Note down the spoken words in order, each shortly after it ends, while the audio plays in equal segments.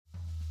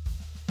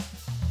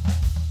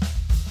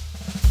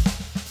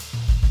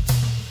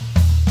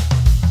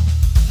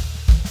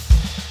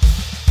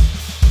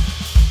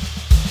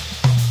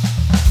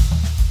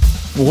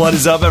What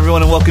is up,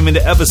 everyone, and welcome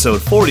into episode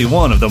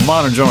 41 of the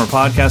Modern Drummer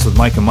Podcast with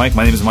Mike and Mike.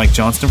 My name is Mike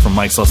Johnston from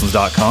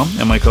Mike'sLessons.com,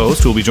 and my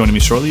co-host, who will be joining me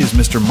shortly, is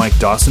Mr. Mike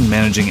Dawson,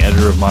 managing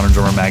editor of Modern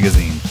Drummer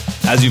Magazine.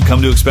 As you've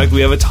come to expect,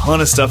 we have a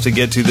ton of stuff to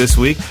get to this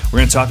week. We're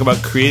going to talk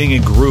about creating a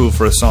groove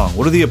for a song.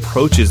 What are the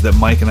approaches that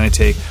Mike and I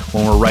take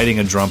when we're writing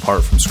a drum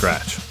part from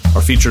scratch?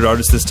 Our featured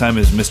artist this time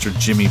is Mr.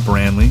 Jimmy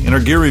Branly. In our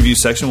gear review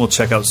section, we'll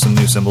check out some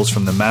new cymbals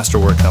from the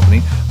Masterwork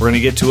company. We're going to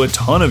get to a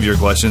ton of your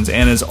questions,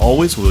 and as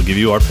always, we'll give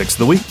you our picks of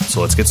the week.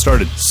 So let's get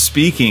started.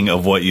 Speaking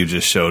of what you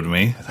just showed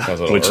me, I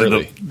was a little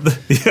early.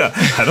 Yeah,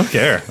 I don't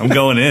care. I'm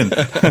going in.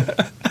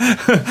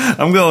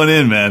 I'm going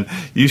in, man.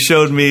 You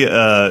showed me,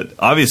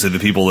 obviously the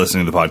people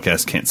listening to the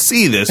podcast can't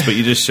see this, but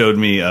you just showed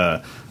me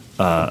a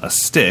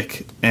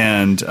stick,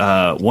 and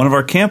one of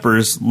our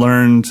campers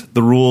learned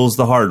the rules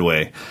the hard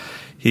way.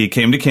 He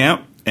came to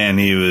camp, and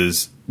he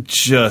was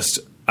just,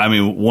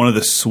 one of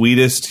the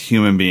sweetest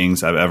human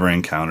beings I've ever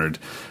encountered.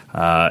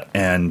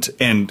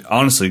 And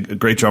honestly, a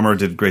great drummer,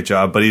 did a great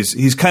job, but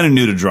he's kind of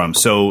new to drums.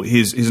 So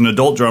he's an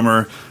adult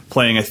drummer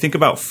playing, I think,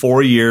 about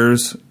 4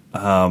 years.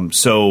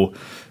 So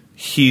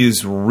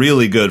he's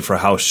really good for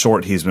how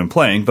short he's been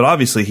playing, but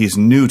obviously he's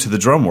new to the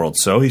drum world.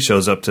 So he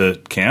shows up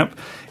to camp,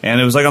 and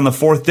it was like on the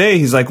fourth day,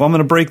 he's like, well, I'm going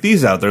to break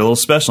these out. They're a little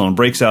special, and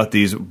breaks out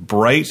these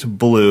bright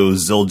blue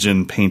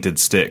Zildjian painted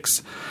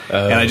sticks.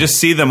 And I just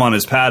see them on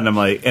his pad, and I'm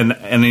like,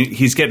 and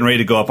he's getting ready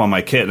to go up on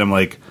my kit, and I'm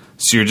like,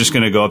 so you're just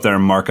going to go up there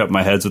and mark up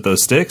my heads with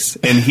those sticks?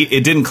 And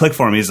it didn't click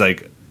for him. He's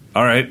like,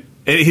 all right.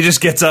 He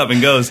just gets up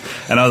and goes,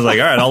 and I was like,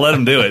 all right, I'll let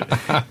him do it.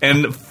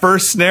 And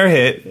first snare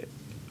hit,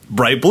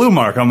 bright blue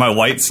mark on my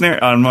white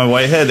snare, on my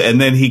white head, and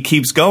then he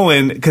keeps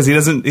going because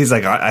he's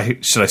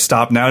like, should I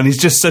stop now? And he's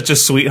just such a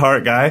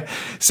sweetheart guy.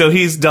 So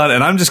he's done,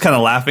 and I'm just kind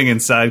of laughing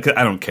inside because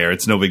I don't care,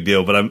 it's no big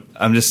deal, but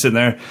I'm just sitting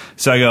there.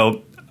 So I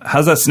go,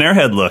 how's that snare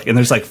head look? And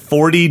there's like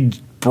 40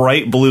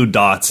 bright blue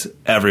dots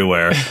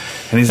everywhere,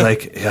 and he's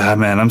like, yeah,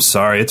 man, I'm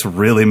sorry, it's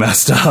really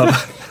messed up.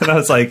 And I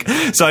was like,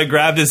 so I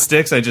grabbed his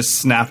sticks, I just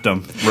snapped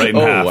them right in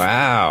half. Oh,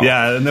 wow.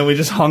 Yeah, and then we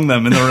just hung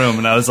them in the room,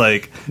 and I was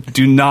like,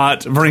 do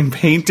not bring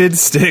painted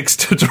sticks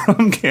to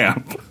drum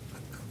camp.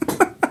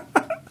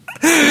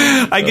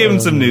 I gave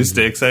him some new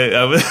sticks,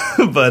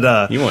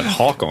 but you went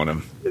hawk on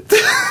him.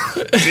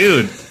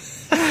 Dude.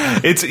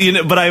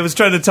 But I was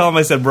trying to tell him,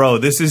 I said, bro,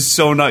 this is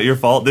so not your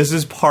fault. This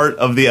is part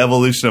of the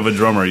evolution of a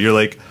drummer. You're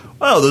like,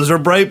 oh, those are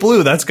bright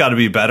blue, that's got to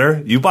be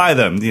better. You buy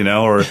them,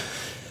 or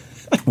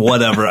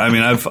whatever.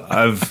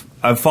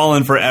 I've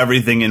fallen for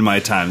everything in my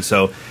time.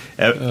 So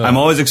I'm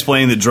always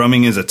explaining that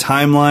drumming is a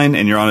timeline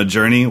and you're on a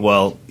journey.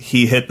 Well,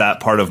 he hit that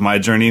part of my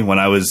journey when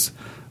I was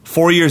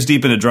 4 years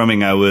deep into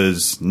drumming. I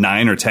was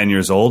 9 or 10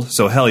 years old.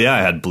 So hell yeah, I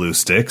had blue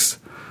sticks.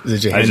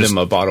 Did you hand him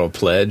a bottle of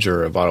Pledge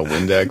or a bottle of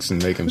Windex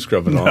and make him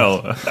scrub it off?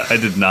 No, I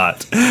did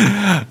not.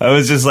 I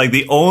was just like,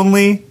 the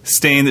only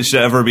stain that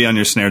should ever be on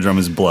your snare drum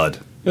is blood.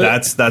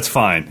 That's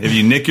fine. If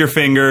you nick your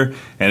finger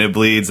and it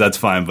bleeds, that's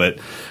fine. But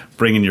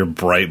bringing your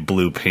bright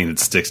blue painted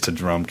sticks to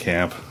drum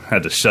camp, I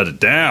had to shut it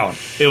down.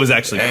 It was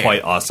actually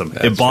quite awesome.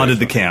 It bonded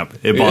the camp.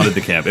 It bonded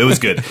the camp. It was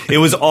good. It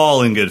was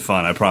all in good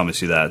fun. I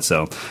promise you that.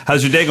 So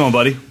how's your day going,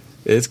 buddy?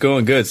 It's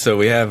going good. So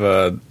we have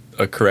a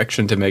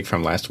correction to make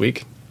from last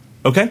week.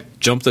 Okay.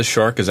 Jump the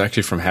Shark is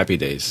actually from Happy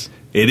Days.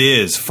 It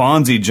is.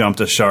 Fonzie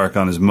jumped a shark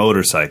on his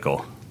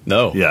motorcycle.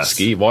 No. Yes.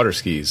 Water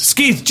skis.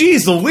 Skis.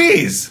 Jeez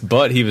Louise.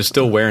 But he was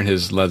still wearing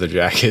his leather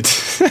jacket.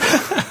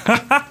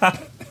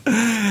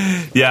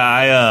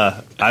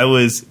 Yeah, I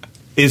was,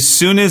 as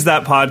soon as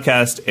that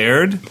podcast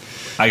aired,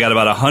 I got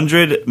about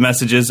 100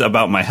 messages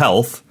about my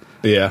health.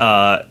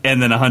 Yeah.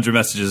 And then 100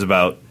 messages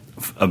about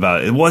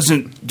it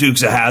wasn't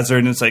Dukes of Hazzard,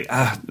 and it's like,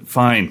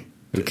 fine.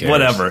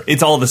 Whatever.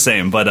 It's all the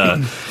same, but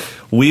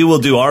we will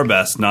do our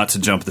best not to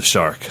jump the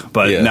shark.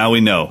 But now we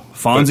know.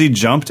 Fonzie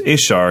jumped a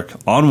shark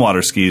on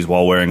water skis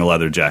while wearing a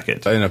leather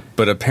jacket.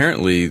 But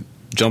apparently,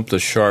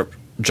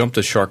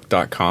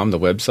 jumptheshark.com, the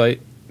website,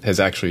 has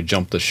actually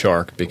jumped the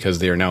shark because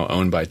they are now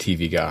owned by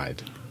TV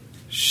Guide.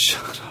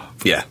 Shut up.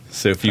 Yeah.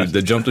 So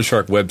the Jump the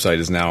Shark website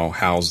is now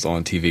housed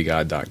on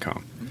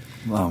tvguide.com.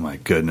 Oh, my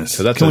goodness.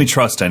 So Can we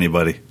trust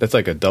anybody? That's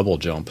like a double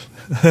jump.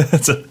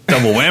 That's a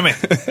double whammy.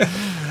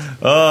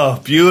 Oh,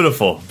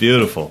 beautiful,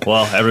 beautiful.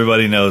 Well,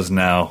 everybody knows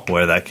now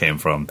where that came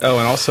from. Oh,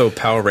 and also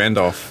Powell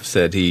Randolph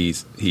said he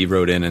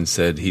wrote in and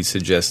said he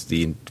suggests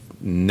the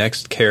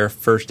Next Care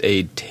First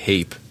Aid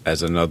tape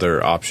as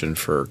another option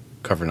for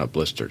covering up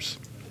blisters.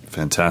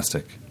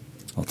 Fantastic.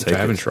 I'll take it. I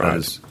haven't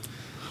tried.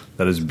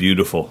 That is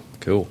beautiful.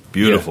 Cool.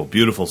 Beautiful,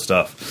 beautiful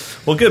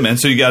stuff. Well, good, man.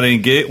 So you got any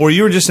gig? Or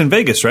you were just in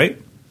Vegas, right?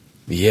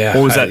 Yeah.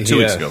 Or was that 2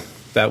 weeks ago?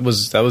 That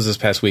was this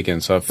past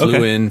weekend. So I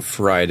flew in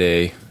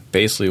Friday,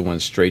 basically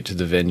went straight to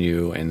the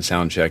venue and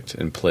sound checked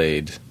and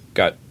played.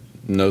 Got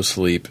no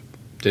sleep.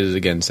 Did it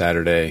again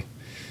Saturday.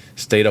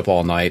 Stayed up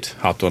all night.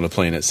 Hopped on a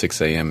plane at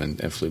 6 a.m.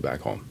 and flew back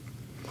home.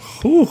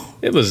 Whew.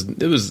 It was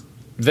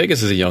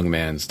Vegas is a young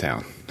man's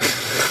town.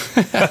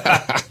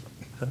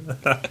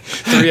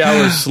 3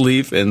 hours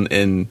sleep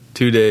in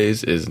 2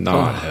 days is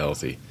not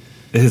healthy.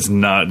 It is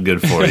not good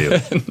for you.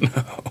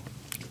 No.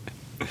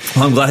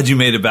 Well, I'm glad you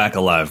made it back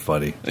alive,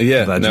 buddy.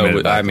 Yeah,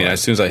 no, I mean,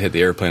 as soon as I hit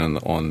the airplane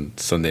on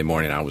Sunday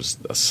morning, I was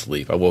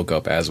asleep. I woke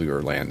up as we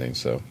were landing,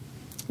 so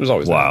it was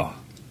always wow,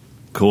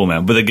 cool,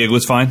 man. But the gig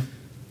was fine.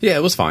 Yeah,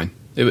 it was fine.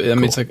 I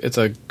mean, Cool. it's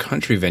a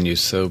country venue,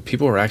 so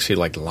people were actually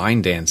like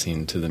line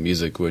dancing to the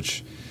music,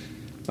 which,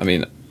 I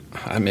mean,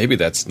 maybe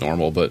that's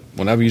normal, but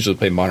when I usually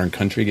play modern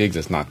country gigs,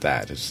 it's not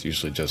that. It's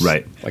usually just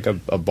like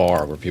a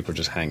bar where people are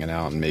just hanging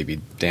out and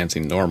maybe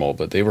dancing normal,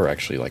 but they were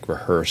actually like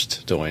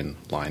rehearsed doing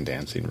line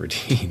dancing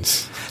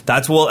routines.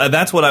 That's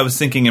what I was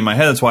thinking in my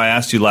head. That's why I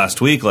asked you last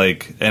week,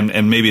 like,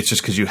 and maybe it's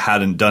just because you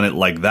hadn't done it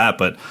like that,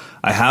 but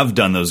I have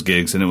done those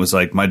gigs, and it was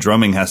like my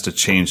drumming has to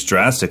change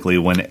drastically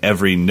when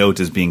every note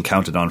is being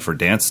counted on for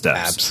dance steps.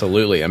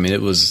 Absolutely. I mean,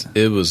 it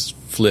was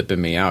flipping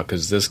me out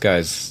because this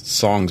guy's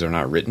songs are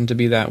not written to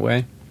be that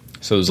way.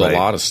 So there's a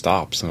lot of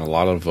stops and a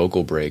lot of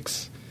vocal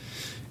breaks,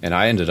 and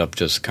I ended up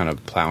just kind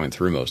of plowing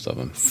through most of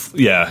them.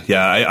 Yeah.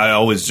 I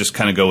always just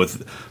kind of go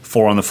with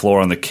 4 on the floor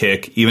on the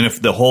kick. Even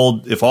if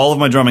if all of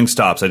my drumming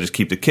stops, I just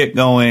keep the kick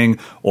going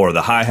or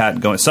the hi-hat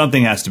going.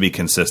 Something has to be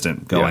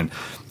consistent going.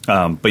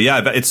 Yeah. But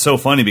yeah, it's so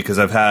funny because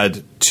I've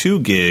had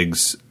 2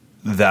 gigs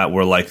that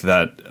were like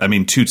that. I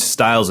mean, 2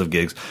 styles of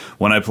gigs.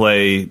 When I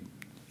play,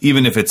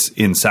 even if it's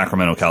in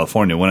Sacramento,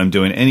 California, when I'm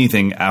doing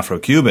anything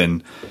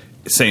Afro-Cuban,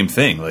 same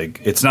thing.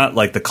 Like, it's not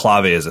like the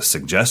clave is a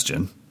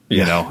suggestion.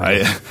 You know,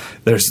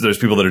 there's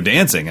people that are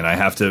dancing, and I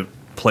have to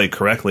play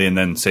correctly. And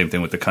then same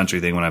thing with the country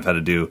thing when I've had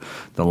to do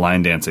the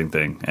line dancing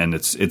thing. And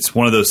it's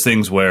one of those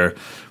things where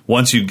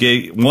once you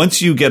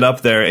get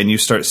up there and you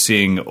start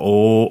seeing,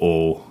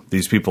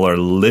 these people are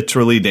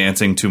literally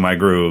dancing to my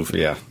groove.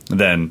 Yeah.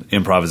 Then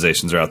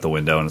improvisations are out the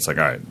window, and it's like,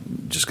 all right,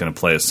 I'm just going to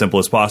play as simple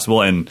as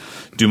possible and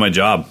do my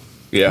job.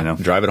 Yeah. You know?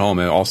 Drive it home,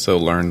 and also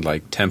learn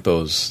like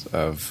tempos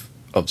of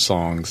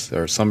songs.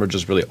 Or some are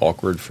just really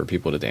awkward for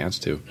people to dance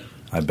to.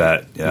 I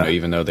bet, yeah. You know,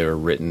 even though they were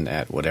written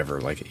at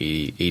whatever, like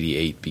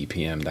 88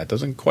 BPM, that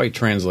doesn't quite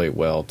translate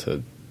well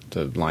to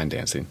line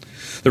dancing.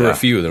 There were a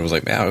few that was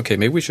like, okay,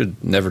 maybe we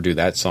should never do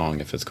that song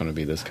if it's going to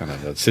be this kind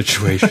of a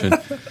situation.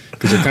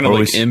 Because they're kind of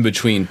like in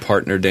between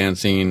partner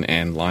dancing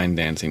and line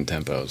dancing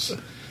tempos.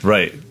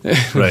 Right.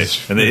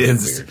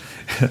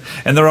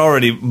 And they're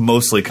already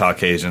mostly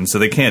Caucasian, so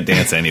they can't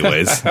dance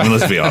anyways. I mean,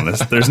 let's be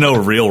honest. There's no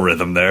real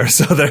rhythm there,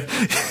 so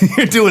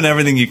you're doing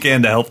everything you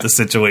can to help the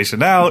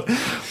situation out,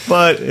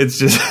 but it's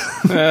just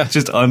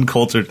just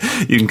uncultured.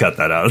 You can cut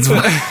that out. It's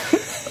fine.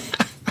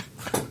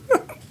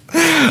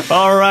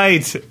 All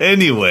right.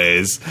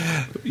 Anyways,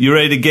 you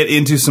ready to get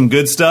into some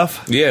good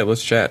stuff? Yeah,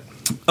 let's chat.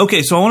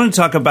 Okay, so I wanted to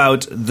talk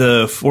about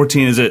the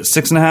 14. Is it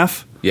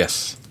 6.5?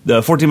 Yes.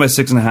 The 14 by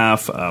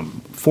 6.5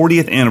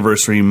 40th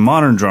anniversary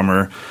modern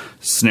drummer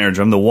snare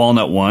drum, the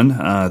walnut one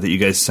that you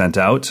guys sent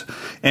out.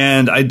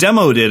 And I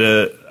demoed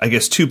it, I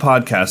guess, 2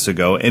 podcasts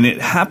ago, and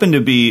it happened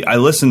to be, I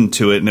listened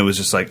to it, and it was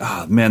just like,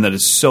 oh, man, that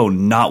is so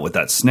not what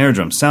that snare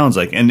drum sounds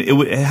like. And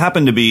it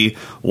happened to be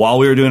while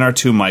we were doing our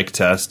 2 mic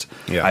test.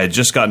 Yeah. I had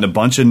just gotten a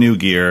bunch of new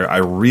gear. I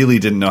really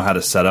didn't know how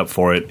to set up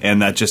for it,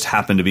 and that just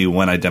happened to be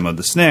when I demoed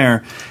the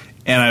snare.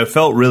 And I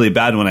felt really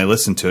bad when I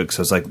listened to it because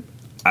I was like,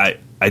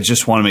 I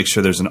just want to make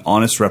sure there's an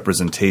honest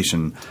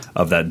representation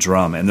of that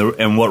drum.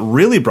 And what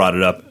really brought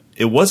it up,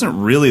 it wasn't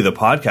really the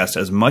podcast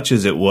as much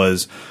as it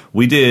was,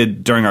 we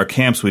did, during our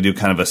camps, we do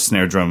kind of a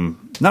snare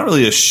drum, not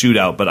really a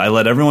shootout, but I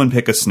let everyone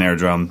pick a snare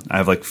drum. I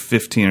have like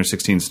 15 or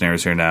 16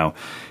 snares here now.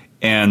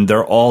 And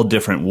they're all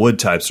different wood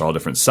types, they're all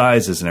different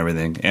sizes and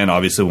everything. And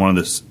obviously one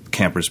of the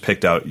campers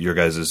picked out your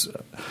guys'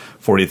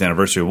 40th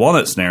anniversary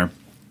walnut snare.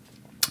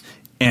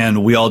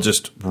 And we all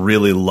just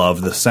really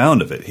loved the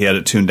sound of it. He had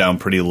it tuned down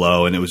pretty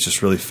low, and it was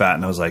just really fat.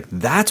 And I was like,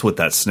 that's what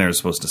that snare is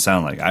supposed to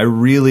sound like. I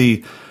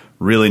really,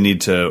 really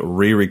need to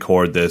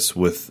re-record this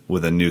with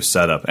a new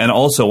setup. And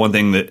also, one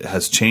thing that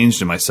has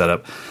changed in my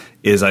setup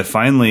is I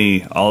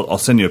finally, I'll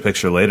send you a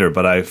picture later,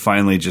 but I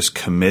finally just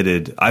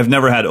committed. I've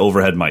never had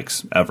overhead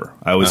mics, ever.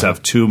 I always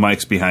have 2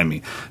 mics behind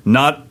me.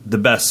 Not the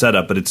best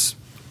setup, but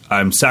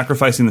I'm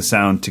sacrificing the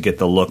sound to get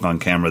the look on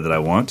camera that I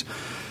want.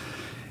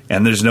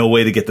 And there's no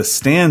way to get the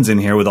stands in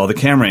here with all the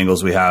camera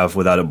angles we have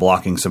without it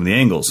blocking some of the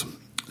angles.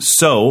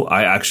 So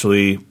I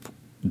actually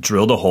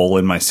drilled a hole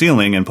in my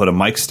ceiling and put a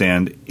mic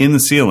stand in the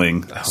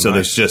ceiling. So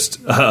there's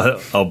just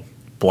a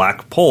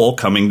black pole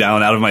coming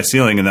down out of my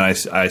ceiling. And then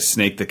I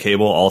snaked the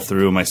cable all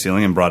through my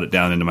ceiling and brought it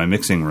down into my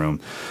mixing room.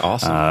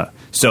 Awesome.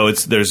 So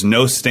there's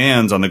no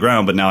stands on the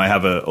ground, but now I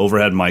have an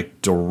overhead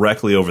mic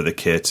directly over the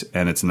kit,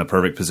 and it's in the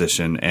perfect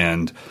position.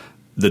 And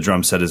the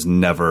drum set has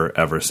never,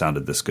 ever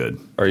sounded this good.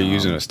 Are you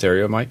using a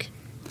stereo mic?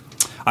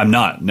 I'm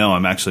not. No,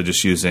 I'm actually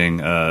just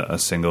using a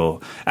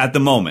single at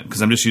the moment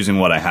because I'm just using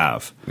what I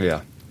have.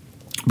 Yeah.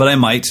 But I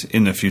might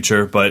in the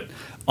future. But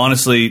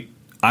honestly,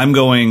 I'm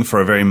going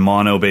for a very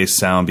mono-based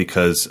sound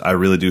because I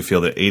really do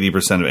feel that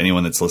 80% of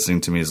anyone that's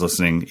listening to me is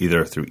listening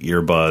either through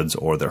earbuds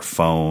or their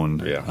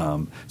phone.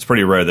 Yeah. It's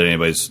pretty rare that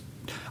anybody's...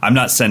 I'm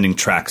not sending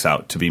tracks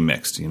out to be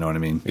mixed, you know what I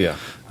mean? Yeah.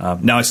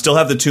 Now, I still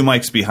have the 2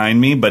 mics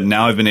behind me, but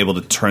now I've been able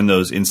to turn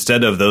those,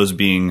 instead of those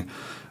being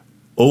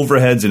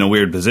overheads in a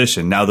weird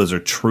position. Now those are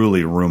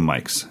truly room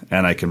mics,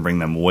 and I can bring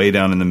them way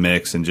down in the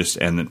mix and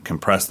then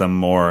compress them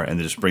more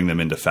and just bring them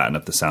in to fatten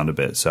up the sound a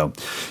bit. So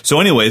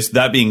anyways,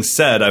 that being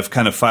said, I've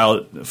kind of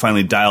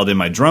finally dialed in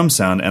my drum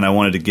sound, and I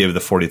wanted to give the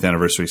 40th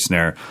anniversary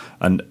snare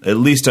at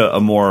least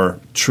a more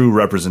true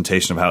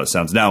representation of how it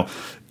sounds. Now,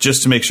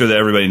 just to make sure that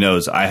everybody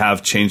knows, I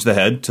have changed the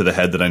head to the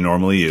head that I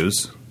normally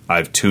use.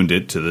 I've tuned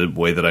it to the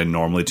way that I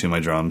normally tune my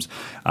drums,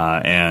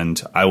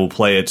 and I will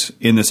play it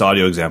in this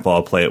audio example.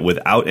 I'll play it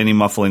without any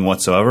muffling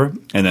whatsoever,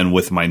 and then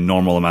with my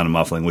normal amount of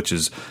muffling, which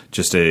is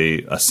just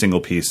a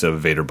single piece of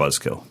Vader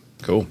Buzzkill.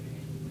 Cool.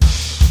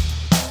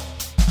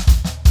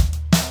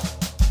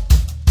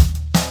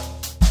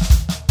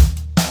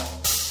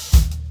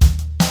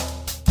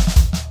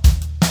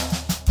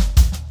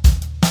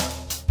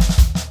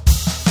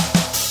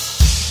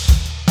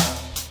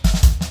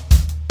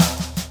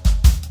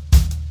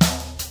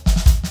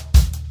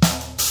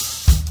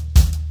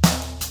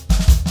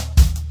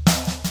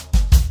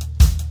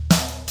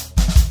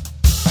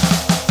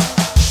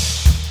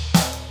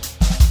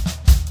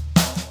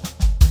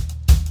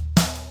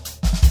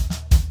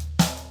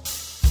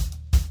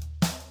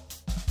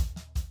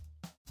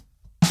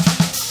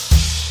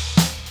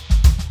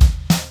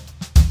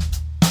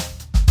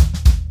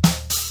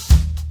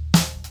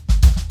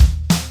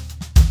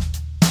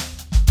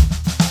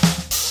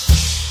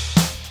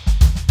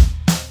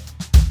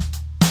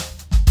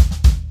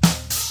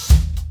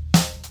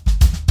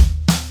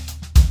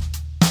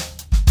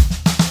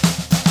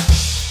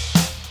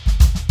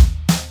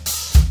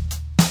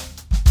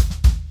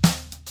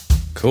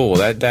 Cool.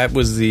 That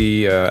was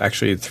the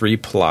actually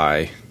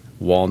 3-ply.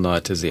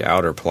 Walnut is the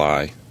outer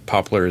ply.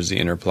 Poplar is the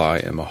inner ply,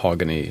 and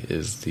mahogany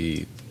is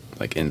the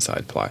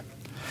inside ply.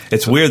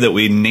 It's weird that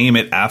we name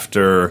it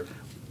after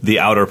the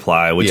outer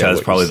ply, which has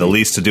probably the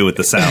least to do with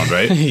the sound,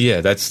 right? Yeah,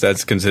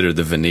 that's considered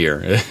the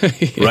veneer.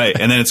 Right,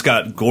 and then it's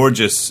got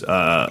gorgeous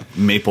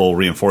maple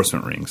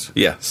reinforcement rings.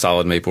 Yeah,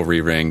 solid maple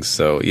re-rings.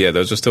 So, yeah,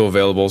 those are still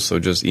available. So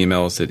just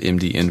email us at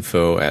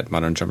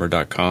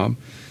mdinfo@moderndrummer.com,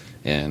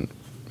 and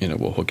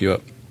we'll hook you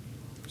up.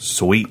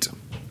 Sweet.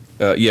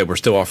 Yeah, we're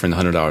still offering the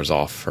 $100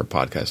 off for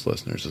podcast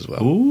listeners as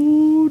well.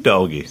 Ooh,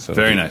 doggy. So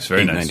very nice,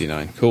 very nice.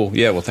 $8.99. Cool.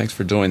 Yeah, well, thanks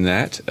for doing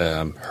that.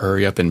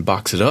 Hurry up and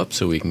box it up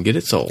so we can get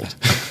it sold.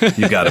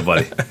 You got it,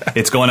 buddy.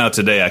 It's going out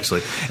today,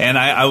 actually. And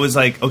I was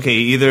like, okay,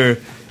 either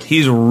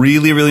he's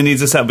really, really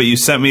needs this out, but you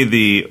sent me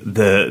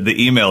the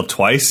email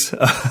twice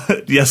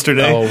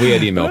yesterday. Oh, we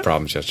had email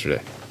problems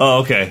yesterday.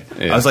 Oh, okay.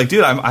 Yeah. I was like,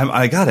 dude,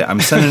 I got it.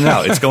 I'm sending it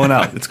out. It's going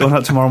out. It's going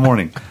out tomorrow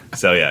morning.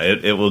 So yeah,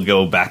 it will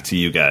go back to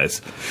you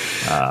guys.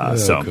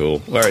 So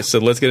cool. All right, so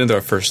let's get into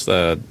our first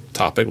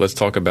topic. Let's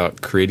talk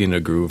about creating a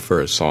groove for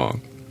a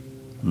song,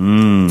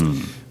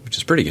 which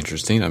is pretty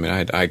interesting. I mean,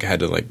 I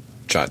had to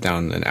jot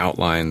down an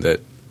outline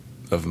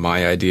of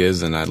my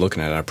ideas, and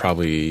looking at it, I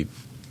probably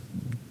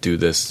do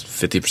this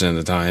 50% of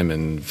the time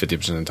and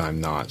 50% of the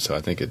time not. So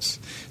I think it's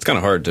kind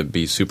of hard to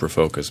be super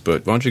focused.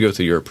 But why don't you go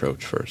through your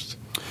approach first?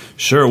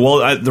 Sure.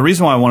 Well, the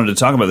reason why I wanted to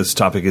talk about this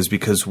topic is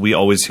because we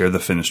always hear the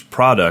finished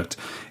product,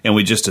 and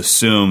we just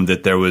assume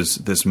that there was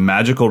this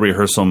magical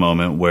rehearsal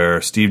moment where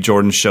Steve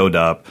Jordan showed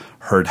up,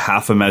 heard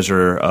half a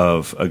measure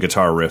of a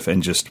guitar riff,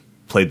 and just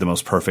played the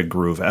most perfect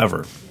groove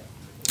ever.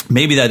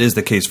 Maybe that is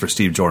the case for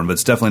Steve Jordan, but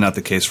it's definitely not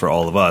the case for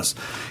all of us.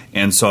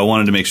 And so I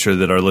wanted to make sure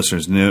that our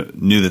listeners knew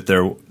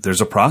that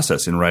there's a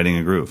process in writing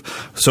a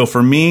groove. So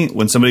for me,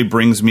 when somebody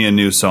brings me a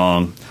new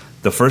song,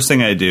 the first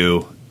thing I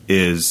do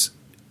is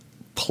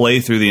play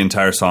through the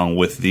entire song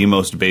with the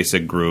most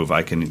basic groove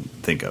I can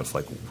think of,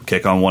 like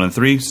kick on 1 and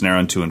 3, snare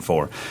on 2 and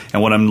 4.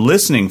 And what I'm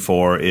listening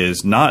for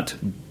is not,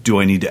 do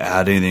I need to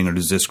add anything, or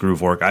does this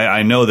groove work?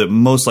 I know that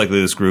most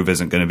likely this groove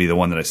isn't going to be the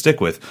one that I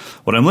stick with.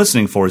 What I'm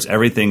listening for is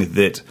everything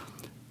that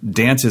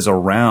dances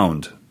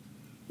around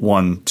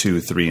 1, 2,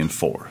 3, and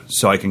 4.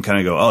 So I can kind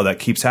of go, oh, that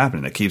keeps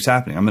happening. That keeps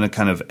happening. I'm going to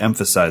kind of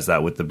emphasize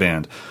that with the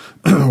band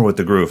or with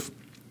the groove.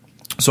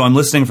 So I'm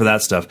listening for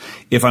that stuff.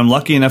 If I'm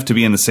lucky enough to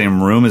be in the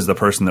same room as the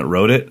person that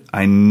wrote it,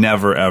 I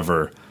never,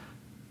 ever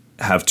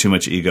have too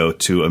much ego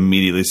to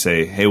immediately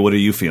say, hey, what are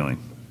you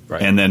feeling?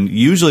 Right. And then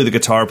usually the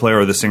guitar player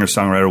or the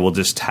singer-songwriter will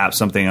just tap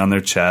something on their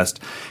chest.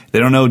 They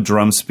don't know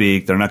drum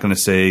speak. They're not going to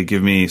say,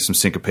 give me some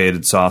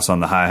syncopated sauce on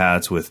the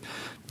hi-hats with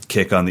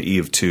kick on the E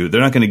of 2.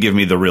 They're not going to give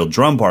me the real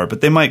drum part,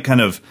 but they might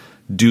kind of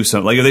do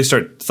something. Like if they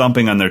start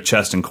thumping on their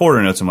chest and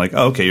quarter notes, I'm like,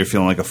 oh, okay, you're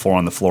feeling like a 4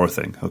 on the floor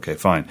thing. Okay,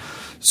 fine.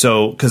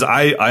 So, because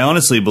I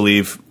honestly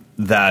believe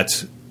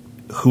that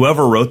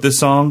whoever wrote this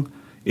song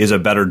is a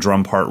better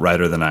drum part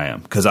writer than I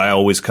am, because I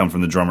always come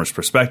from the drummer's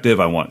perspective.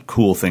 I want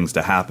cool things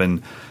to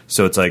happen.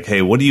 So it's like,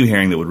 hey, what are you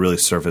hearing that would really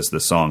surface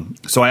this song?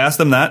 So I asked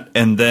them that,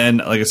 and then,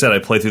 like I said, I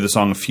play through the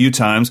song a few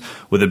times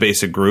with a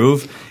basic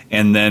groove,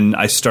 and then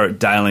I start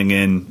dialing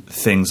in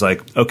things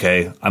like,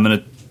 okay,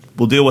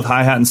 we'll deal with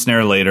hi-hat and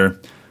snare later.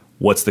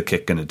 What's the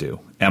kick going to do?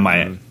 Am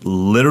I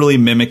literally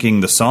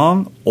mimicking the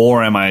song,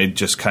 or am I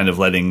just kind of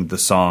letting the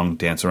song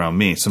dance around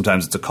me?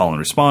 Sometimes it's a call and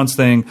response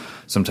thing.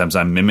 Sometimes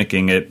I'm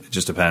mimicking it. It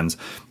just depends.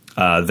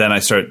 Then I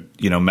start,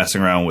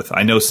 messing around with,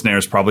 I know snare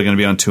is probably going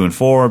to be on 2 and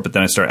 4, but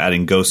then I start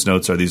adding ghost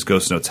notes. Are these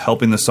ghost notes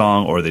helping the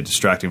song, or are they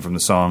distracting from the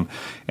song?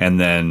 And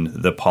then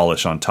the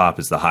polish on top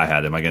is the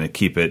hi-hat. Am I going to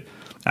keep it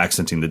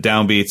accenting the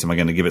downbeats? Am I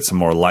going to give it some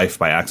more life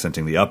by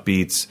accenting the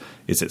upbeats?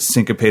 Is it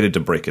syncopated to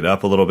break it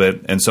up a little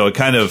bit? And so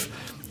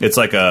it's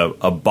like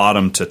a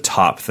bottom to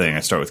top thing.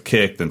 I start with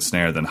kick, then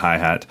snare, then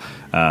hi-hat,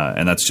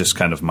 and that's just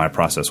kind of my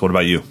process. What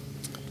about you?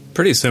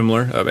 Pretty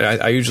similar. I mean,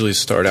 I usually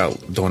start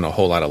out doing a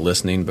whole lot of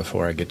listening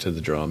before I get to the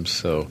drums.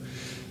 So,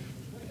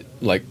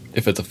 like,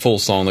 if it's a full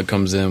song that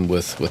comes in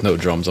with no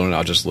drums on it,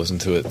 I'll just listen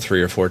to it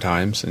 3 or 4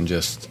 times and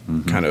just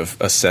kind of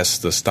assess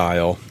the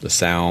style, the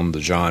sound, the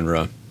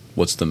genre,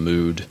 what's the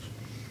mood.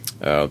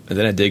 And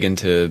then I dig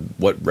into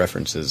what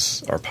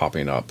references are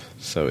popping up.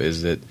 So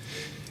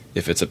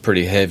if it's a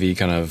pretty heavy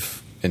kind of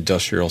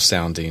industrial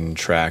sounding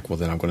track, well,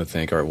 then I'm going to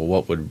think, all right,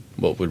 well,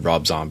 what would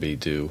Rob Zombie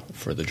do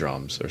for the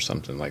drums or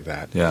something like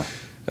that? Yeah.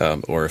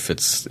 Or if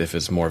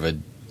it's more of a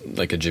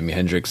Jimi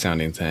Hendrix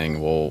sounding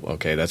thing, well,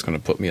 okay, that's going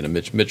to put me in a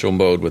Mitch Mitchell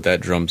mode with that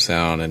drum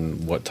sound,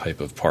 and what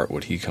type of part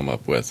would he come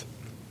up with?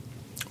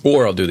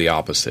 Or I'll do the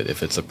opposite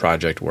if it's a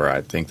project where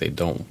I think they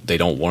don't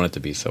want it to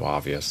be so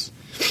obvious.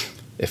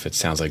 If it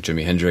sounds like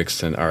Jimi Hendrix,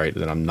 then all right,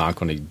 then I'm not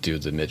going to do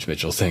the Mitch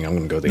Mitchell thing. I'm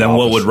going to go the opposite. Then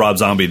what would Rob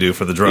Zombie do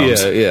for the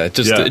drums? Yeah. It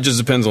just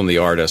depends on the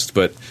artist.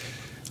 But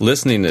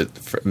listening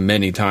it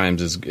many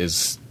times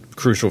is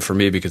crucial for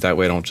me, because that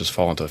way I don't just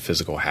fall into a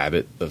physical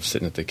habit of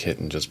sitting at the kit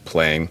and just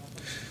playing.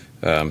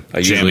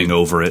 Jamming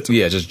over it.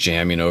 Yeah, just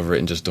jamming over it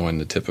and just doing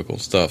the typical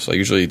stuff. So I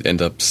usually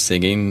end up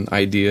singing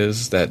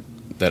ideas that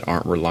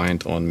aren't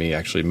reliant on me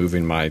actually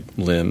moving my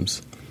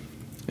limbs.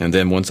 And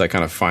then once I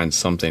kind of find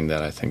something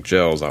that I think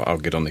gels, I'll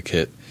get on the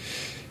kit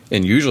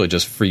and usually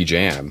just free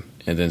jam,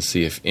 and then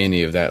see if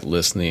any of that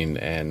listening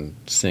and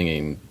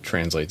singing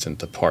translates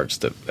into parts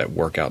that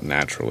work out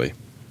naturally.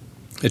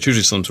 It's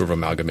usually some sort of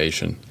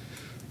amalgamation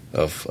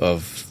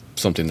of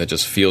something that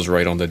just feels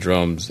right on the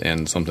drums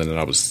and something that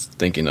I was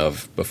thinking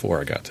of before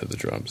I got to the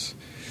drums.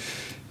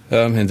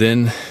 And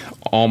then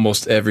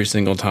almost every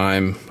single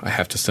time I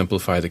have to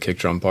simplify the kick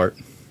drum part.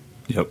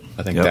 Yep.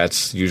 I think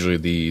that's usually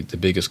the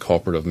biggest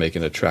culprit of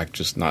making a track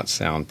just not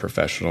sound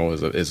professional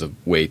is a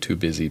way too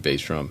busy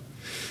bass drum.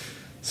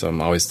 So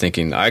I'm always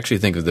thinking, I actually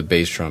think of the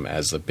bass drum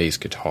as a bass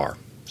guitar.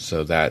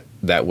 So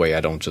that way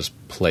I don't just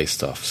play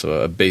stuff.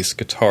 So a bass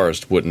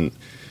guitarist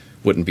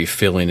wouldn't be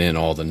filling in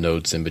all the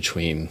notes in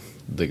between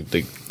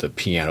the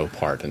piano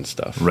part and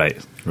stuff.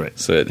 Right.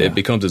 So it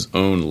becomes its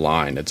own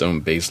line, its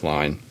own bass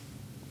line.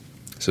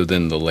 So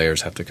then the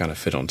layers have to kind of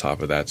fit on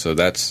top of that. So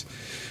that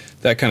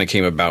kind of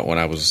came about when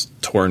I was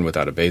touring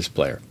without a bass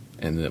player,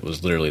 and it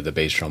was literally the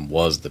bass drum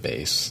was the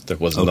bass. There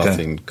was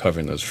nothing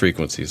covering those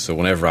frequencies. So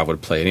whenever I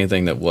would play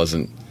anything that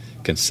wasn't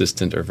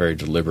consistent or very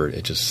deliberate,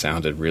 it just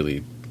sounded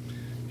really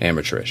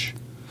amateurish.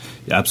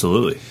 Yeah,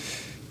 absolutely.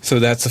 So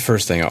that's the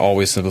first thing. I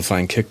always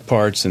simplifying kick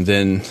parts, and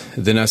then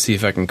I see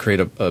if I can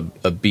create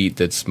a beat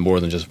that's more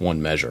than just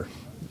one measure.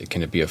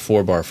 Can it be a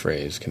 4-bar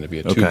phrase? Can it be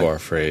a 2-bar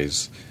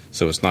phrase?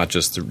 So it's not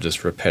just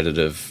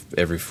repetitive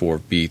every 4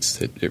 beats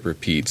that it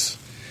repeats.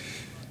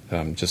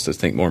 Just to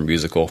think more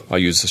musical, I'll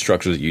use the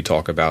structure that you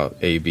talk about,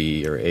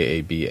 A-B or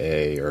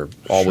A-A-B-A, or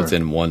all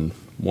within one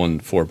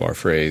 4-bar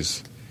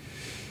phrase.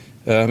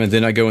 And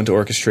then I go into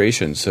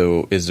orchestration.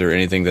 So is there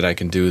anything that I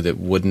can do that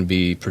wouldn't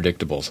be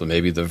predictable? So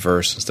maybe the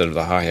verse, instead of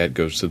the hi-hat,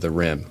 goes to the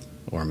rim.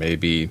 Or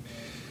maybe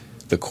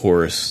the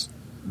chorus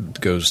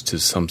goes to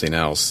something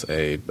else,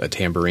 a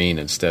tambourine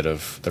instead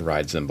of the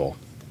ride cymbal.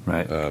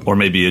 Right. Or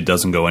maybe it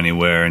doesn't go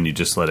anywhere and you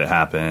just let it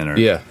happen. Or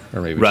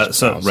maybe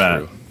just bounce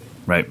through.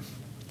 Right.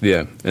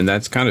 Yeah, and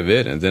that's kind of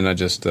it. And then I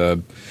just,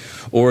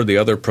 or the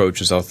other approach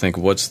is I'll think,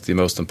 what's the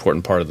most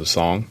important part of the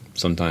song?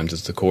 Sometimes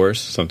it's the chorus,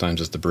 sometimes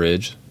it's the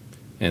bridge,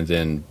 and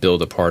then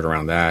build a part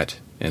around that,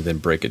 and then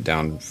break it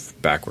down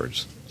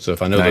backwards. So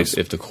if I know that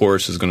if the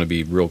chorus is going to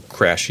be real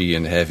crashy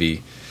and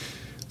heavy,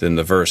 then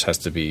the verse has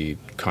to be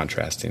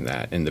contrasting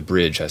that, and the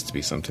bridge has to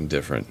be something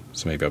different.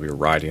 So maybe I'll be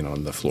riding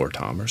on the floor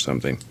tom or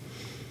something.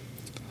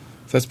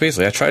 So that's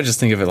basically, I try to just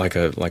think of it like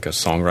a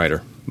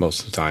songwriter most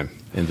of the time.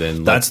 And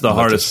then that's the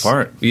hardest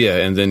part. Yeah,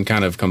 and then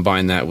kind of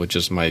combine that with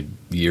just my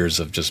years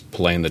of just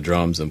playing the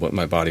drums and what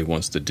my body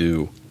wants to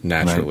do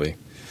naturally.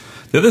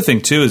 Right. The other thing,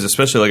 too, is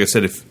especially, like I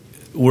said, if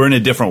we're in a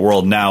different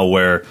world now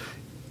where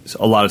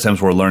a lot of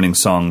times we're learning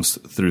songs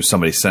through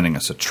somebody sending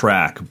us a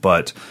track,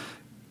 but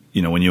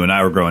when you and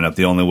I were growing up,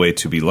 the only way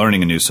to be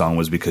learning a new song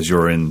was because you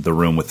were in the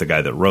room with the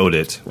guy that wrote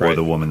it or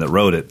the woman that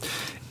wrote it.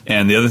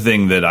 And the other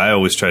thing that I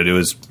always try to do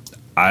is,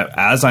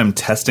 as I'm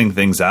testing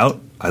things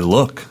out, I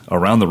look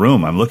around the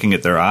room. I'm looking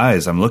at their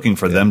eyes. I'm looking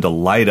for them to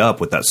light up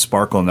with that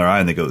sparkle in their eye,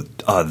 and they go,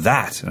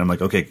 that. And I'm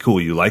like, okay,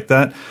 cool, you like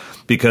that?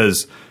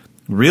 Because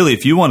really,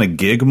 if you want to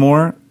gig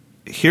more,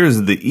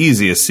 here's the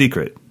easiest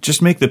secret.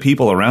 Just make the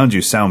people around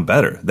you sound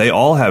better. They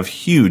all have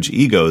huge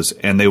egos,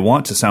 and they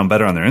want to sound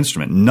better on their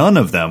instrument. None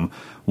of them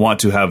want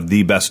to have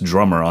the best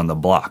drummer on the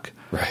block.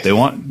 Right. They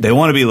want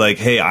to be like,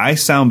 hey, I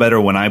sound better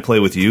when I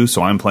play with you,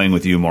 so I'm playing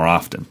with you more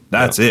often.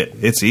 That's it.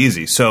 It's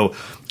easy. So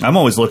I'm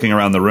always looking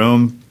around the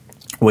room.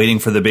 waiting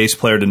for the bass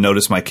player to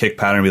notice my kick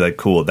pattern and be like,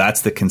 cool,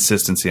 that's the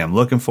consistency I'm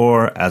looking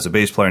for. As a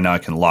bass player, now I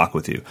can lock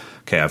with you.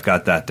 Okay, I've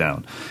got that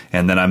down.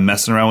 And then I'm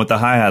messing around with the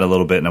hi-hat a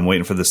little bit, and I'm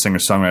waiting for the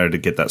singer-songwriter to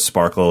get that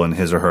sparkle in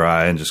his or her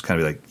eye and just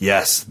kind of be like,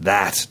 yes,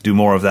 that, do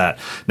more of that.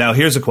 Now,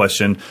 here's a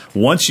question.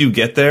 Once you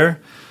get there,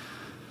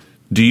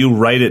 do you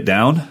write it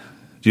down?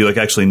 Do you like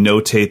actually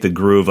notate the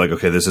groove, like,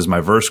 okay, this is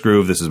my verse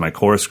groove, this is my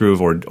chorus groove,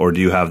 or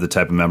do you have the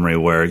type of memory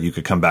where you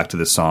could come back to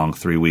this song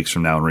 3 weeks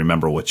from now and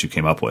remember what you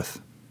came up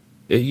with?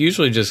 It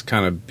usually just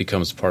kind of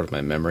becomes part of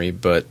my memory,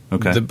 but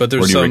okay. But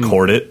there's or do you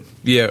record it?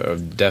 Yeah,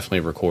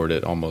 definitely record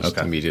it almost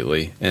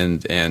immediately,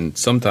 and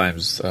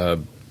sometimes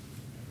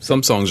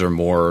some songs are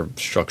more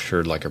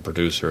structured like a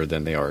producer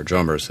than they are a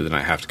drummer, so then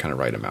I have to kind of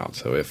write them out.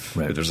 So if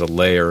there's a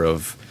layer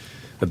of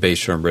a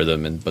bass drum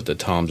rhythm, but the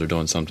toms are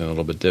doing something a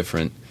little bit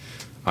different,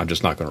 I'm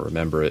just not going to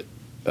remember it.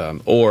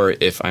 Or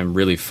if I'm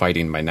really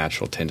fighting my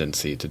natural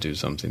tendency to do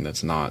something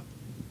that's not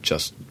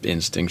just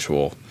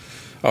instinctual,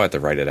 I'll have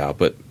to write it out.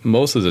 But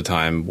most of the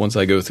time, once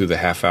I go through the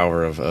half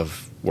hour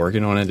of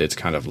working on it, it's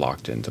kind of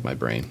locked into my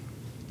brain.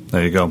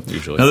 There you go.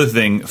 Usually. Another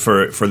thing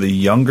for the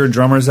younger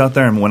drummers out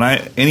there, and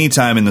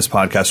anytime in this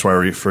podcast where I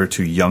refer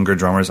to younger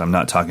drummers, I'm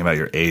not talking about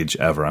your age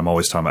ever. I'm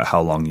always talking about how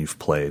long you've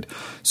played.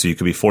 So you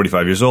could be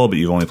 45 years old, but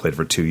you've only played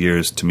for 2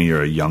 years. To me,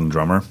 you're a young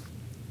drummer.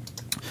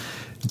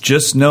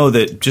 Just know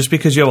that just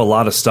because you have a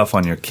lot of stuff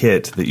on your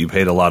kit that you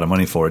paid a lot of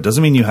money for, it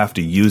doesn't mean you have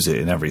to use it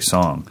in every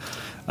song.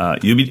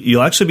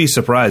 You'll actually be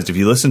surprised if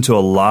you listen to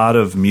a lot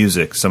of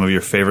music, some of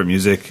your favorite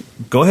music.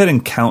 Go ahead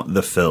and count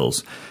the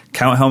fills.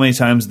 Count how many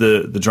times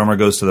the drummer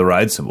goes to the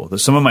ride cymbal.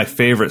 There's some of my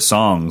favorite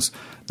songs.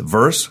 The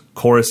verse,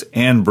 chorus,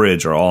 and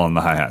bridge are all on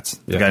the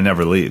hi-hats. The guy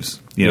never leaves.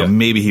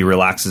 Maybe he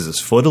relaxes his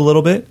foot a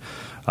little bit,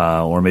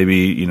 or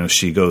maybe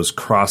she goes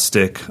cross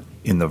stick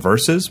in the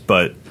verses,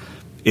 but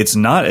it's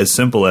not as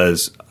simple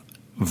as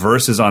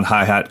verse is on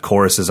hi-hat,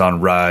 chorus is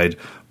on ride,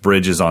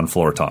 bridge is on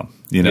floor tom.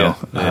 Yeah,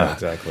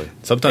 exactly.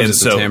 Sometimes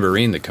it's the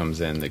tambourine that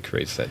comes in that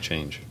creates that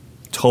change.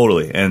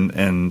 Totally.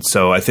 And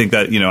so I think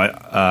that,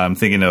 I'm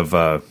thinking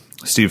of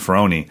Steve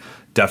Ferroni.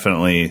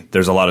 Definitely,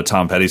 there's a lot of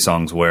Tom Petty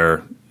songs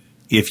where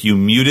if you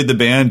muted the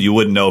band, you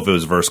wouldn't know if it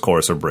was verse,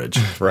 chorus, or bridge.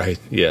 Right,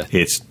 yeah.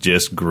 It's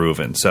just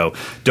grooving. So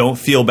don't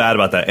feel bad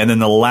about that. And then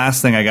the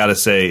last thing I got to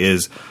say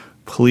is,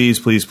 please,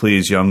 please,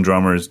 please, young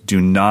drummers, do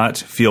not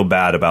feel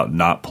bad about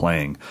not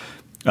playing.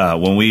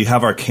 When we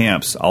have our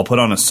camps, I'll put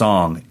on a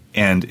song,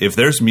 and if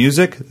there's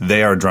music,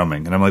 they are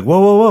drumming. And I'm like, whoa,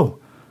 whoa, whoa.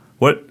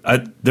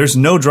 What? There's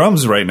no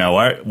drums right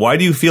now. Why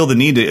do you feel the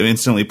need to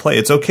instantly play?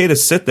 It's okay to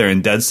sit there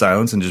in dead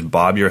silence and just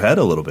bob your head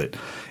a little bit.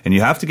 And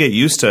you have to get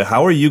used to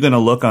how are you going to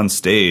look on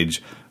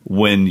stage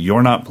when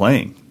you're not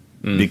playing?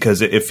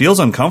 Because it feels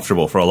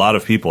uncomfortable for a lot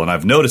of people. And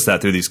I've noticed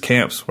that through these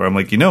camps where I'm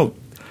like,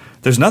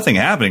 there's nothing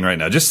happening right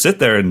now. Just sit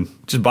there and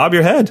just bob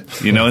your head,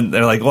 And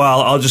they're like,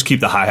 well, I'll just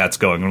keep the hi-hats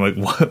going. I'm like,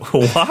 what?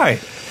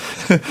 Why?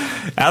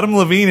 Adam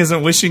Levine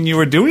isn't wishing you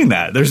were doing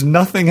that. There's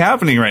nothing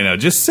happening right now.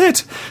 Just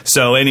sit.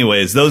 So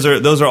anyways, those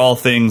are all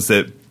things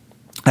that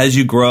as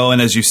you grow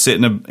and as you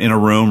sit in a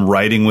room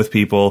writing with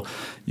people,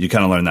 you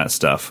kind of learn that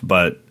stuff.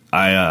 But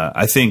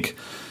I think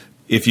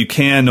if you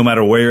can, no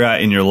matter where you're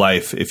at in your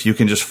life, if you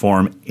can just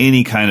form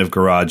any kind of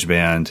garage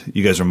band,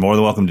 you guys are more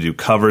than welcome to do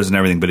covers and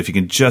everything. But if you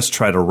can just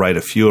try to write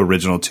a few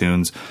original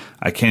tunes,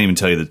 I can't even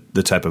tell you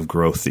the type of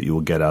growth that you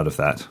will get out of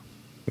that.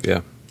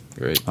 Yeah.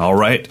 Great. All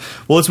right.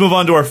 Well, let's move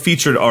on to our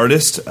featured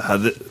artist.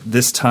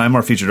 This time,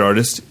 our featured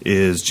artist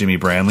is Jimmy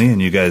Branly,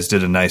 and you guys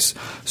did a nice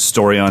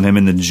story on him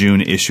in the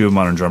June issue of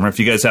Modern Drummer. If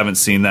you guys haven't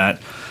seen that,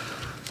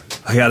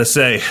 I got to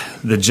say,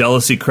 the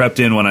jealousy crept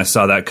in when I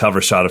saw that cover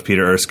shot of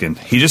Peter Erskine.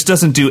 He just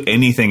doesn't do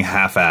anything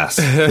half-assed.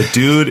 The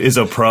dude is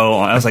a pro.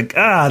 I was like,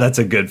 that's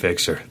a good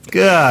picture.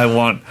 That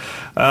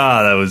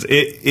was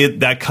it.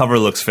 That cover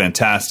looks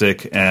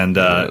fantastic, and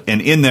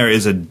in there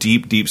is a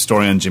deep, deep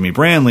story on Jimmy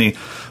Branly,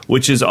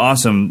 which is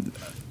awesome.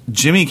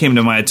 Jimmy came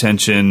to my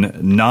attention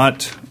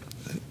not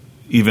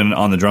even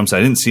on the drum set.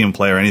 I didn't see him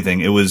play or anything.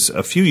 It was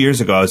a few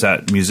years ago. I was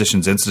at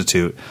Musicians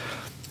Institute,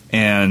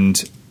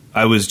 and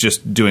I was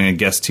just doing a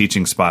guest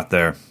teaching spot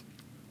there.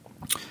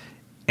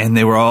 And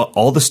they were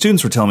all the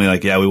students were telling me,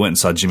 like, yeah, we went and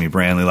saw Jimmy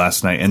Branly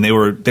last night. And they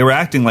were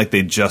acting like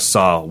they just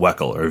saw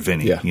Weckl or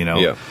Vinny,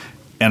 Yeah.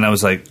 And I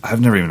was like,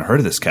 I've never even heard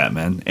of this cat,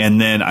 man. And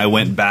then I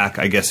went back,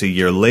 I guess, a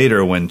year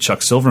later when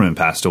Chuck Silverman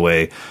passed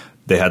away.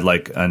 They had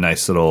like a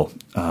nice little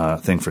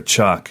thing for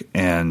Chuck,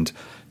 and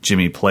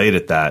Jimmy played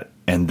at that.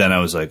 And then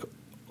I was like,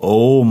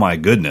 oh my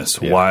goodness,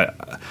 why?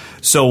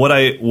 So what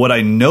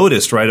I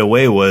noticed right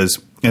away was,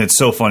 and it's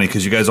so funny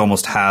because you guys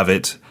almost have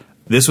it.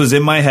 This was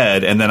in my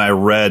head, and then I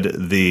read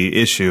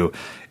the issue,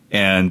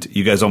 and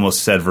you guys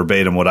almost said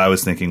verbatim what I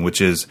was thinking,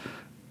 which is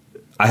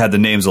I had the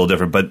names a little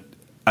different, but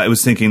I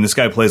was thinking this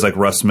guy plays like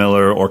Russ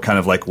Miller or kind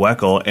of like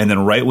Weckl, and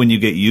then right when you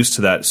get used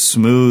to that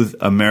smooth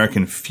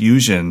American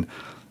fusion,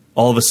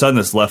 all of a sudden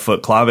this left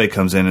foot clave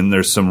comes in, and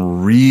there's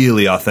some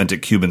really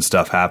authentic Cuban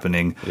stuff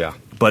happening,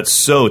 but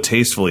so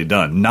tastefully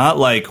done. Not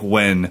like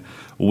when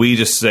we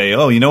just say,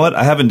 oh, you know what?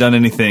 I haven't done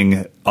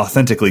anything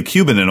authentically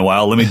Cuban in a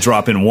while. Let me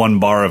drop in one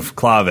bar of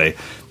clave.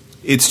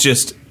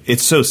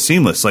 it's so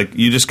seamless. Like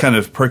you just kind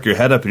of perk your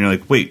head up and you're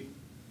like, wait,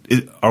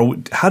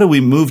 how do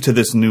we move to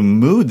this new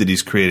mood that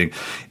he's creating?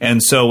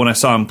 And so when I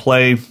saw him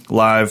play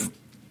live,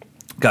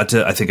 I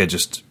think I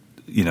just,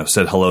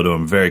 said hello to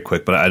him very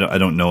quick, but I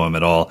don't know him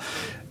at all.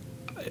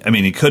 I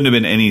mean, he couldn't have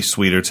been any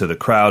sweeter to the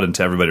crowd and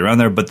to everybody around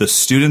there, but the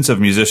students of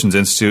Musicians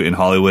Institute in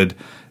Hollywood,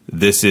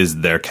 this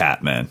is their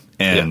cat, man,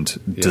 and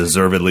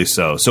deservedly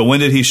so. So when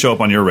did he show up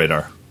on your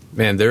radar?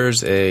 Man,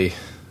 I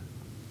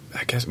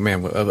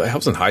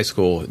was in high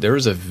school. There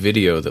was a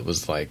video that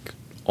was like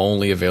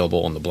only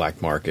available on the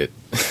black market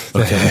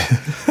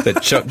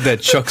that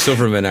Chuck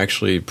Silverman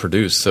actually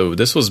produced. So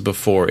this was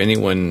before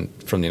anyone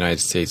from the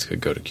United States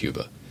could go to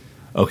Cuba.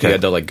 Okay. You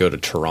had to like go to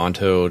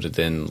Toronto to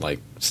then like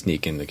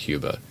sneak into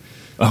Cuba.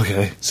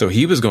 Okay. So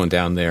he was going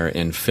down there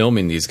and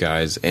filming these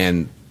guys,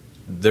 and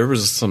there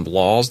was some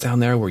laws down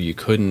there where you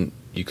couldn't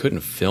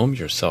film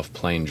yourself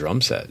playing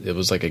drum set. It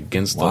was like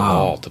against the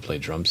law to play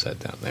drum set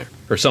down there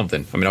or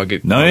something. I mean, I'll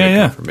get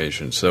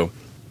confirmation. So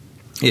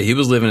yeah, he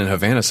was living in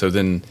Havana. So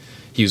then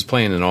he was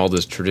playing in all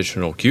these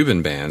traditional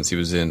Cuban bands. He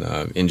was in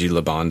Ingi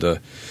La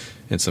Banda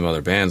and some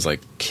other bands,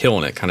 like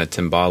killing it, kind of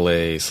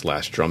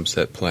timbale / drum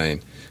set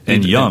playing.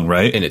 And young,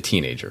 right? And a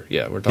teenager.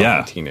 Yeah, we're talking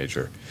a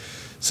teenager.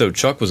 So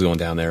Chuck was going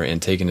down there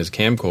and taking his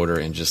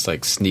camcorder and just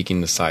like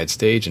sneaking the side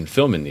stage and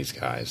filming these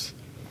guys.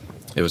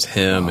 It was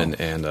him and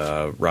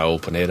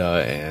Raul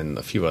Pineda and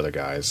a few other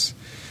guys.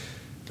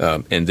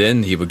 And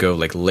then he would go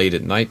like late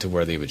at night to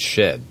where they would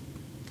shed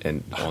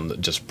and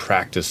just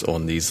practice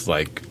on these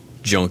like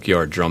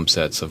junkyard drum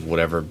sets of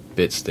whatever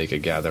bits they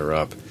could gather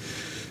up.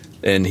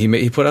 And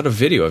he put out a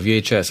video, a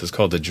VHS. It's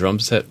called The Drum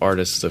Set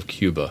Artists of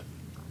Cuba.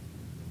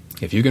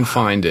 If you can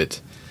find it,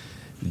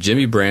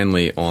 Jimmy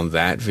Branly on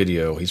that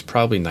video, he's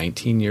probably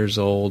 19 years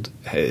old,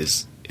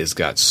 has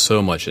got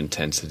so much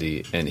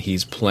intensity, and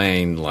he's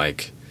playing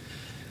like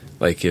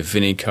if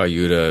Vinny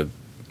Colaiuta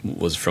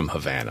was from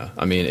Havana.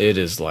 I mean, it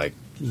is like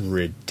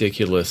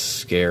ridiculous,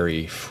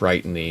 scary,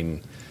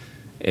 frightening.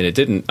 And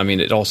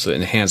it also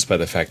enhanced by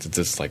the fact that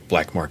this like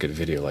black market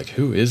video, like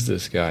who is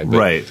this guy? But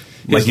right.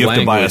 Like you have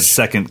to buy a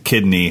second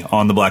kidney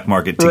on the black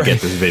market to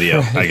get this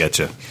video. I get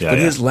you. Yeah, but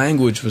his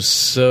language was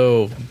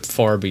so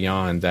far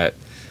beyond that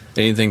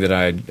anything that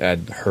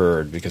I'd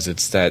heard, because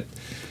it's that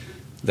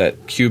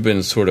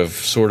Cuban sort of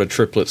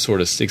triplet,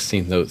 sort of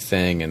 16th note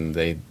thing, and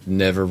they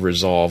never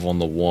resolve on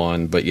the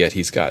one, but yet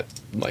he's got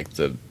like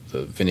the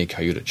Vinny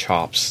Colaiuta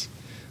chops.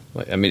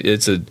 I mean,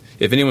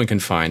 if anyone can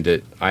find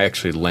it, I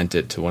actually lent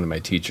it to one of my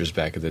teachers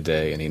back in the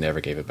day, and he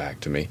never gave it back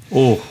to me.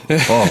 Oh,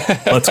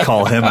 let's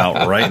call him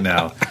out right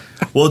now.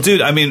 Well,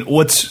 dude, I mean,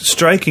 what's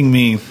striking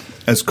me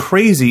as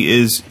crazy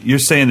is you're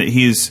saying that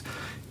he's,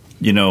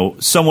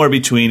 somewhere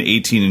between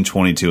 18 and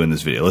 22 in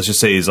this video. Let's just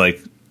say he's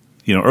like,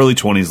 early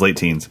 20s, late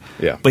teens.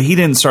 Yeah. But he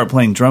didn't start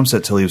playing drum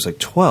set till he was like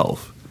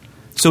 12.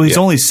 So he's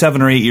only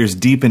 7 or 8 years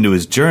deep into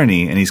his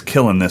journey, and he's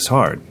killing this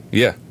hard.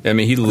 Yeah. I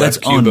mean, he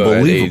left Cuba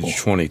at age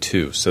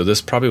 22. So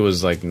this probably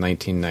was like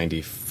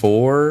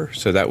 1994.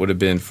 So that would have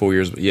been 4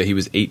 years. Yeah, he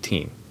was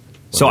 18.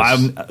 So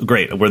I'm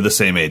great. We're the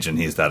same age, and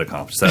he's that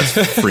accomplished. That's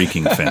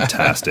freaking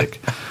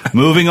fantastic.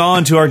 Moving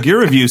on to our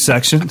gear review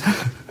section.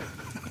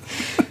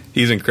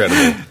 He's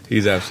incredible.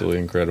 He's absolutely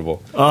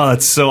incredible. Oh,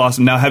 that's so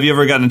awesome. Now, have you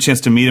ever gotten a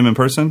chance to meet him in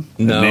person?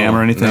 No. At NAMM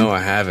or anything? No, I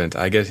haven't.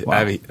 I guess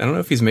I don't know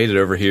if he's made it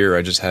over here.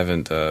 I just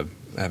haven't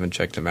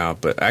checked him out.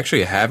 But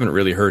actually, I haven't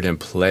really heard him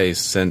play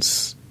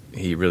since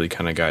he really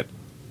kind of got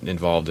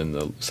involved in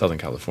the Southern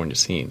California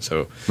scene.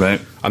 So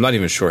I'm not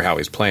even sure how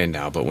he's playing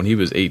now. But when he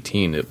was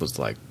 18, it was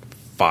like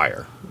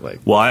fire.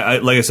 Well, I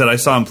like I said, I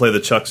saw him play the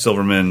Chuck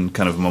Silverman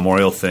kind of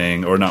memorial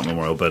thing, or not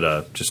memorial,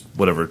 but just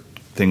whatever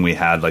thing we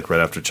had like right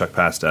after Chuck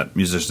passed at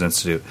Musicians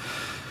Institute.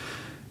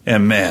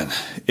 And man,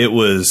 it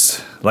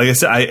was like I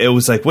said, it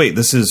was like, wait,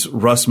 this is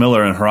Russ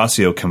Miller and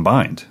Horacio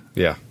combined.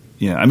 Yeah.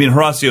 Yeah, I mean,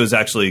 Horacio is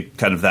actually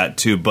kind of that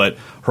too, but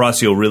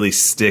Horacio really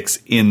sticks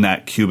in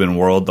that Cuban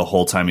world the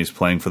whole time he's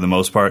playing for the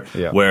most part,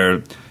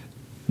 where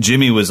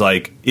Jimmy was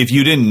like, if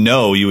you didn't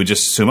know, you would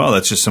just assume, oh,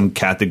 that's just some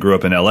cat that grew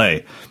up in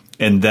L.A.,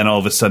 and then all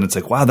of a sudden it's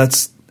like, wow,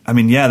 that's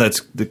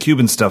the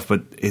Cuban stuff,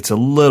 but it's a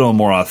little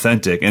more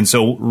authentic. And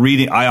so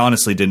I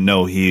honestly didn't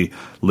know he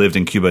lived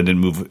in Cuba and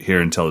didn't move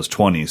here until his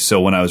 20s.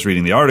 So when I was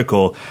reading the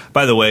article,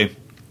 by the way,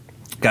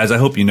 guys, I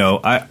hope you know,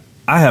 I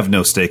have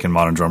no stake in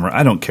Modern Drummer.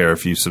 I don't care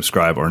if you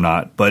subscribe or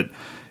not, but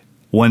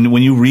when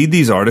you read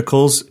these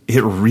articles,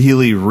 it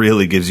really,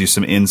 really gives you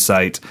some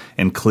insight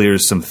and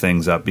clears some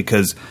things up,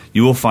 because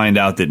you will find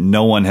out that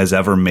no one has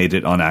ever made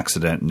it on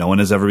accident. No one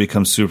has ever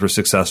become super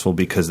successful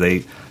because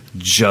they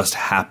just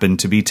happen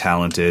to be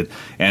talented.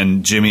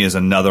 And Jimmy is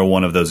another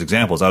one of those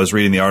examples. I was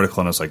reading the article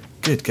and I was like,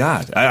 good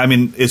God. I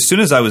mean, as soon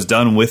as I was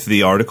done with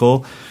the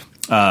article,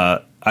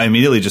 I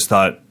immediately just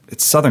thought,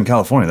 it's Southern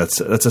California.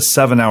 That's a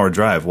 7-hour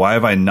drive. Why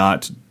have I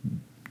not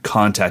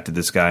contacted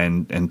this guy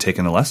and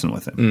taken a lesson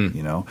with him?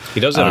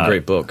 He does have a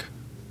great book.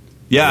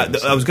 Yeah,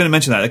 I was going to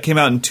mention that. It came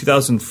out in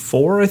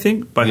 2004, I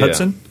think, by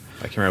Hudson.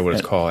 I can't remember what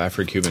it's called,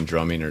 Afro-Cuban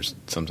Drumming or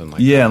something like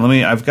that.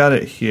 Yeah, I've got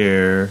it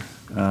here.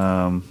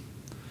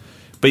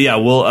 But yeah,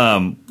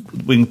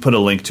 we can put a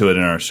link to it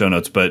in our show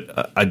notes,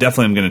 but I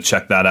definitely am going to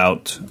check that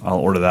out. I'll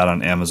order that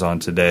on Amazon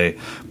today.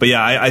 But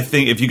yeah, I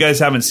think if you guys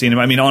haven't seen him,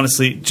 I mean,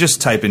 honestly, just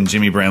type in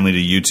Jimmy Branly to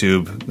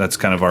YouTube. That's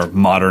kind of our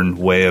modern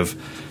way of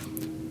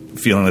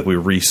feeling like we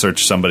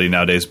research somebody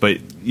nowadays. But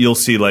you'll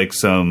see like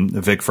some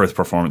Vic Firth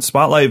performance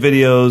spotlight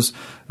videos,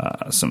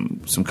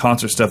 some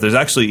concert stuff. There's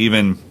actually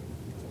even,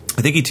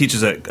 I think he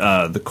teaches at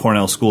the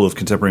Cornell School of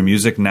Contemporary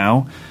Music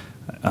now.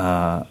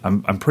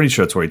 I'm pretty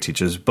sure that's where he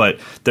teaches, but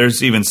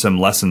there's even some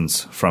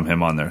lessons from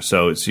him on there,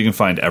 so you can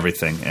find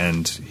everything,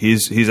 and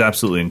he's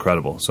absolutely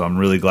incredible. So I'm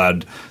really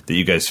glad that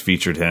you guys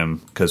featured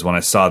him, because when I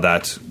saw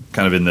that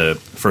kind of in the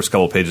first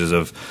couple pages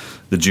of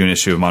the June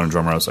issue of Modern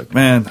Drummer, I was like,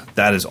 man,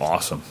 that is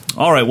awesome.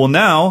 All right, well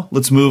now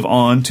let's move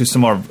on to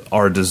some of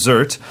our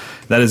dessert.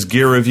 That is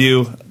gear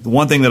review. The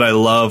one thing that I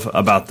love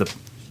about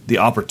the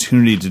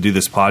opportunity to do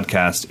this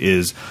podcast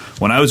is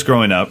when I was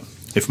growing up,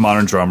 if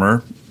Modern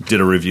Drummer did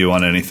a review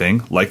on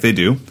anything, like they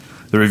do,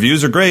 the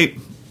reviews are great,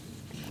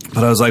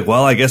 but I was like,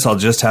 well, I guess I'll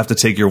just have to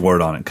take your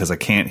word on it because I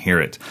can't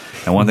hear it.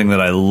 And one thing that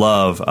I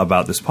love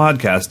about this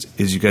podcast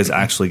is you guys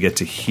actually get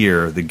to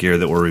hear the gear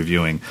that we're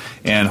reviewing.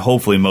 And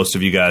hopefully most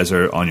of you guys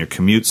are on your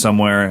commute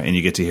somewhere and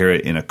you get to hear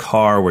it in a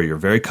car where you're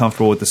very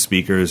comfortable with the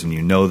speakers and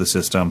you know the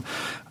system.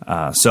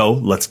 So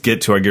let's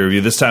get to our gear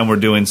review. This time we're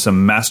doing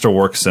some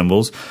Masterwork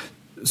cymbals.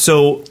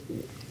 So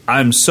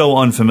I'm so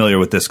unfamiliar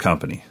with this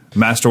company.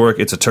 Masterwork,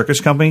 it's a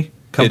Turkish company?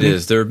 It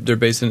is. They're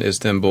based in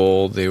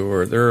Istanbul.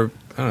 They're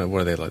I don't know,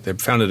 what are they like? They were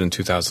founded in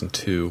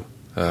 2002.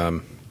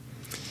 I'm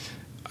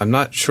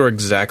not sure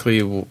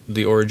exactly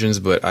the origins,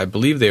 but I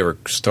believe they were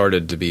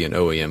started to be an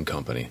OEM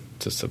company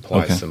to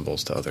supply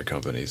cymbals to other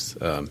companies.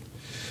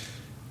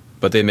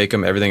 But they make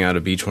everything out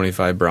of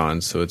B25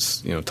 bronze, so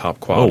it's top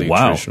quality,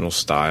 traditional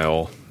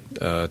style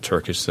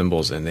Turkish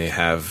cymbals, and they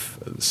have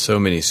so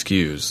many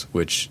SKUs,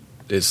 which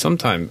is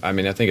sometimes, I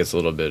think it's a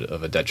little bit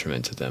of a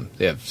detriment to them.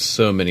 They have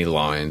so many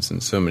lines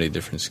and so many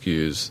different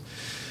SKUs.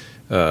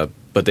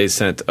 But they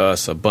sent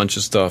us a bunch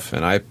of stuff,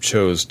 and I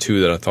chose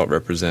two that I thought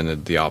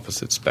represented the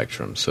opposite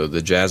spectrum. So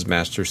the Jazz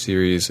Master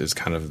series is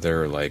kind of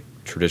their like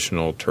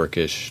traditional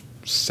Turkish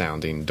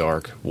sounding,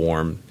 dark,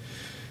 warm.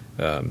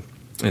 And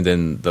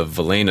then the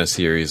Valena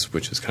series,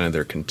 which is kind of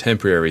their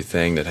contemporary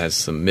thing that has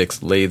some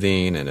mixed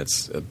lathing, and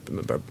it's a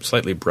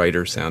slightly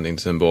brighter sounding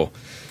cymbal.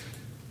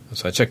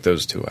 So I checked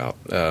those two out.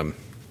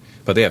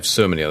 But they have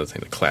so many other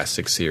things. The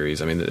classic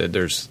series. I mean,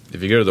 there's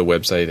if you go to the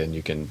website and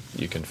you can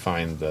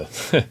find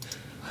the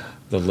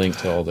the link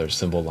to all their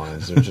cymbal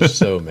lines. There's just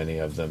so many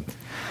of them.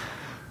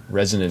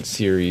 Resonant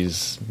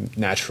series,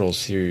 natural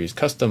series,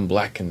 custom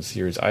blackened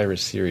series,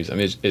 iris series. I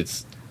mean,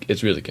 it's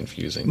really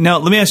confusing. Now,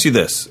 let me ask you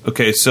this.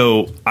 Okay,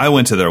 so I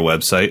went to their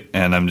website,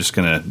 and I'm just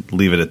going to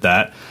leave it at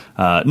that.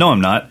 No,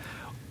 I'm not.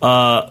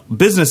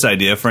 Business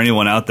idea for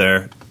anyone out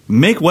there.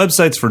 Make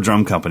websites for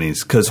drum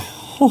companies, because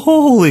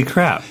holy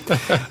crap.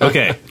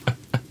 Okay,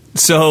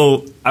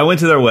 so I went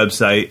to their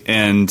website,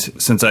 and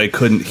since I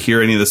couldn't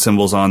hear any of the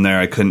cymbals on there,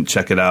 I couldn't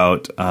check it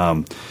out.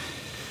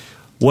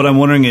 What I'm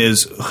wondering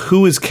is,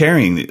 who is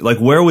carrying, like,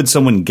 where would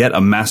someone get a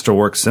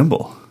Masterwork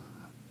cymbal?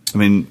 I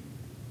mean,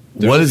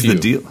 what is the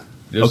deal?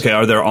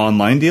 Are there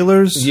online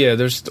dealers? Yeah,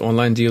 there's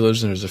online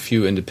dealers, and there's a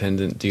few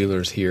independent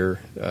dealers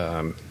here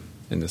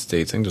in the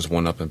States. I think there's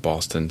one up in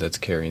Boston that's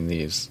carrying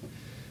these.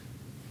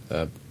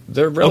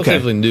 They're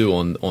relatively new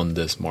on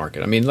this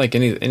market. I mean, like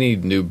any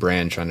new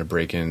brand trying to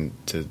break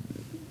into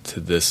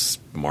this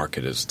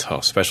market is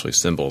tough, especially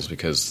cymbals,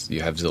 because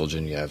you have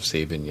Zildjian, you have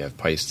Sabin, you have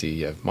Paiste,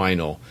 you have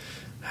Meinl.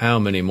 How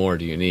many more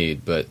do you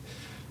need? But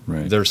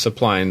they're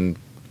supplying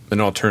an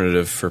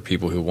alternative for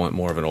people who want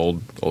more of an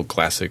old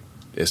classic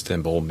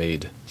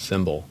Istanbul-made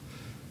cymbal.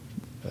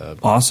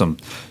 Awesome.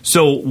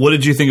 So what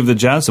did you think of the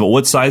jazz cymbal?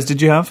 What size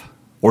did you have?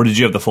 Or did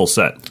you have the full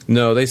set?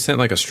 No, they sent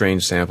like a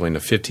strange sampling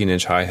of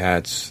 15-inch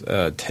hi-hats,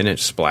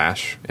 10-inch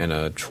splash, and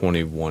a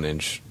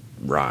 21-inch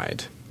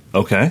ride.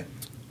 Okay.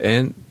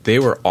 And they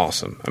were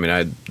awesome. I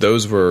mean,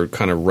 those were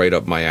kind of right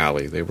up my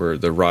alley.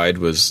 The ride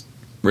was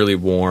really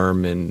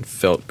warm and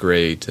felt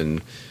great,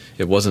 and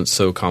it wasn't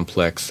so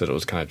complex that it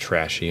was kind of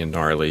trashy and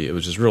gnarly. It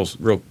was just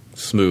real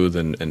smooth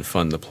and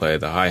fun to play.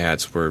 The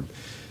hi-hats were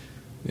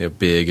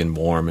big and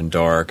warm and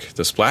dark.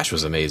 The splash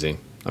was amazing.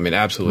 I mean,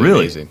 absolutely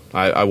amazing.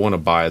 I want to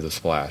buy the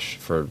splash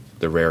for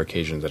the rare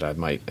occasion that I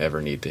might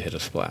ever need to hit a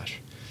splash.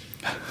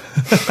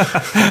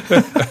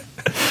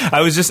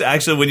 I was just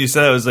actually, when you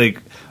said it, I was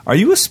like, are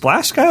you a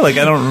splash guy? Like,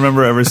 I don't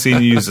remember ever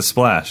seeing you use a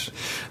splash.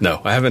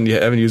 No, I haven't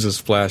used a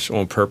splash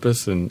on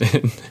purpose in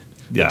a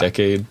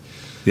decade.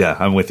 Yeah,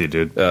 I'm with you,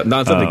 dude.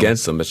 Nothing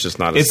against them. It's just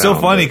not a It's so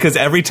funny because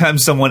every time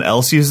someone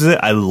else uses it,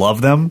 I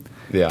love them.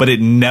 Yeah. But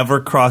it never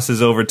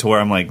crosses over to where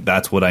I'm like,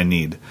 that's what I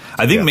need.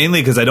 I think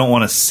mainly because I don't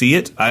want to see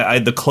it.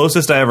 The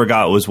closest I ever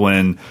got was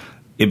when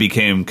it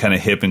became kind of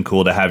hip and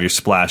cool to have your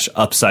splash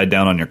upside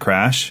down on your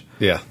crash.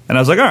 Yeah. And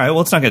I was like, all right,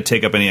 well, it's not going to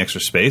take up any extra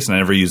space, and I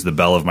never used the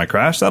bell of my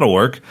crash. That'll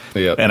work.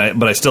 Yeah.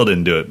 But I still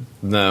didn't do it.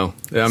 No.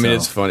 I mean,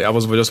 it's funny. I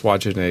was just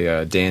watching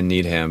a Dan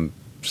Needham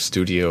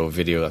studio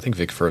video. I think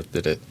Vic Firth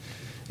did it.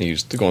 And he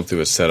was going through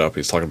his setup. He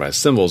was talking about his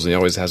cymbals, and he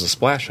always has a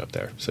splash up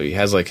there. So he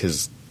has like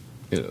his,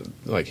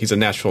 like he's a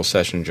natural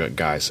session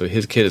guy. So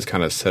his kit is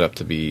kind of set up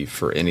to be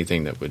for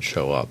anything that would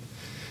show up.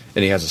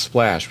 And he has a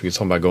splash. He's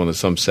talking about going to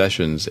some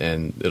sessions,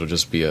 and it'll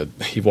just be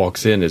he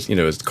walks in, his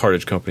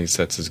cartridge company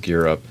sets his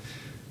gear up.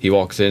 He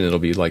walks in, it'll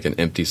be like an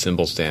empty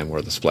cymbal stand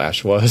where the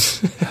splash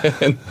was.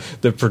 And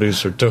the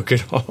producer took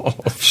it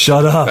off.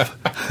 Shut up.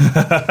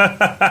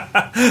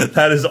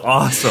 That is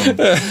awesome.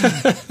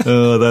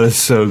 Oh, that is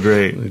so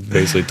great. He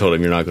basically told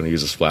him, you're not going to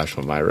use a splash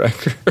on my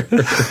record.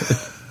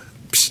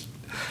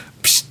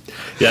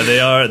 Yeah,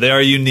 they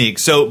are unique.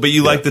 So, but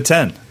you like the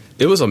 10.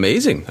 It was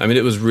amazing. I mean,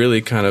 it was really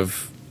kind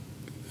of,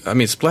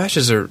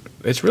 splashes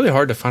it's really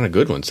hard to find a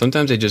good one.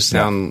 Sometimes they just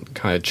sound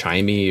kind of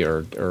chimey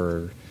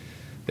or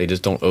they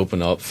just don't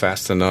open up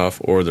fast enough,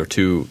 or they're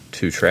too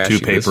trashy.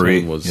 Too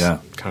papery. This one was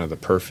kind of the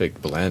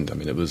perfect blend. I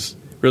mean, it was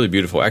really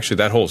beautiful. Actually,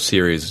 that whole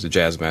series, the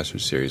Jazz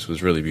Masters series,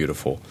 was really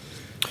beautiful.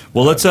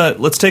 Well, let's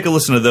take a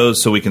listen to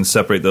those so we can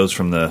separate those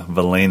from the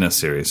Valena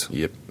series.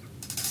 Yep.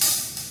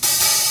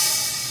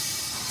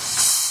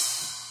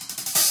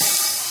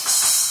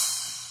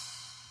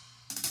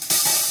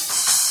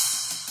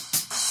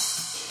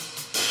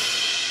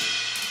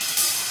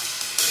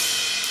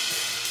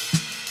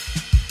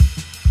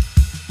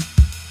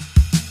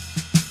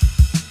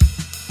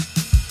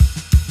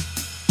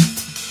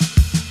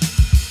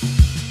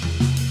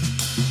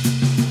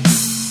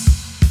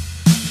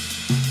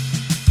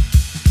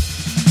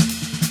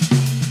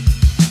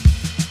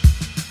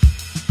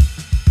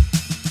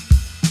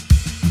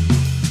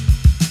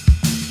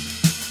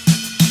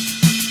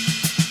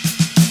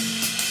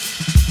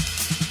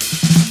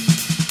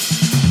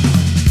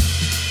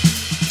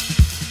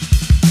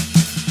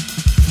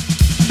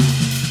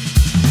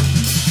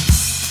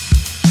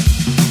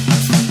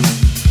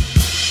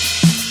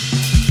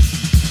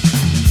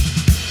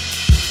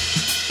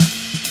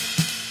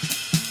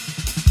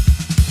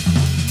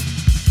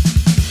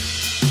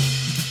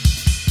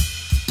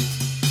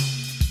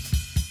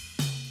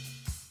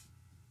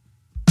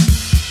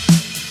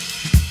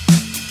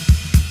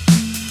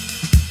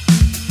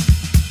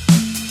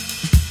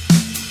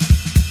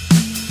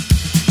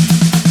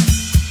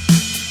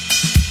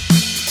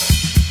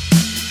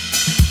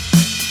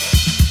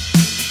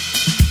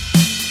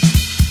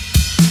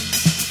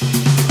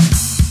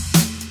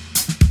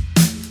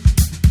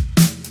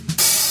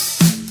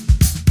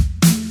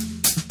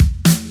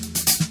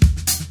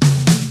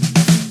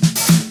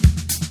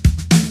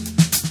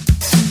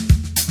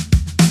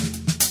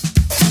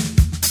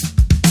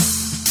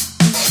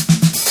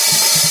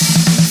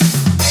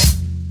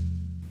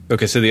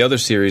 Okay, so the other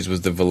series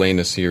was the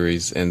Valena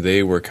series, and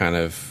they were kind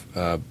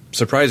of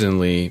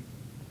surprisingly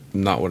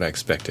not what I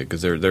expected,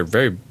 because they're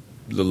very,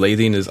 the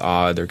lathing is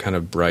odd. They're kind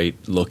of bright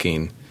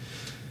looking.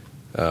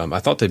 I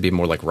thought they'd be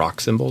more like rock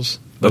cymbals,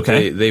 but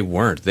they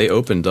weren't. They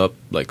opened up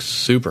like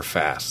super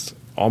fast,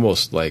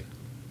 almost like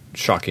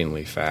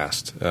shockingly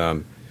fast,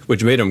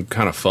 which made them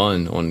kind of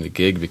fun on the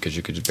gig because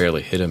you could just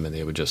barely hit them and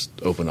they would just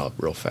open up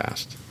real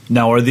fast.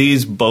 Now, are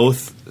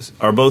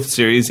both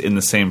series in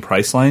the same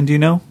price line? Do you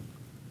know?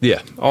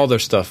 Yeah, all their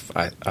stuff,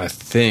 I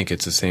think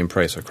it's the same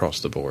price across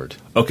the board.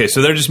 Okay,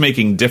 so they're just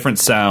making different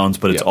sounds,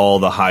 but it's all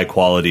the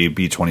high-quality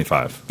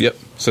B25. Yep.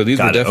 So these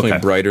were definitely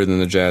brighter than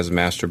the Jazz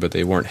Master, but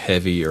they weren't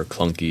heavy or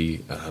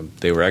clunky.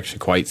 They were actually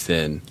quite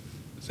thin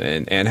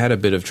and had a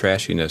bit of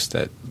trashiness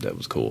that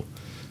was cool.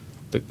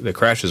 The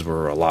crashes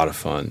were a lot of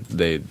fun.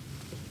 They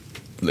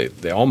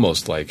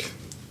almost like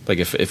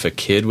if a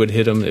kid would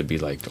hit them, it'd be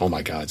like, oh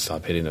my God,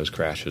 stop hitting those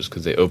crashes,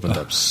 because they opened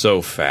up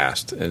so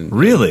fast. And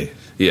really?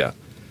 Yeah.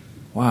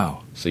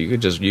 Wow. So you could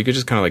just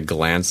kind of like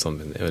glance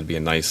them, and it would be a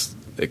nice,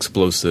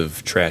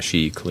 explosive,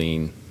 trashy,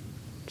 clean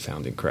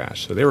sounding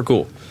crash. So they were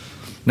cool.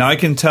 Now I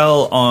can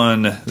tell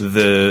on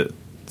the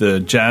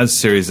Jazz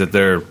series that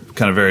they're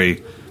kind of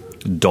very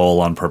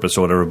dull on purpose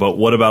or whatever. But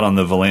what about on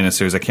the Valena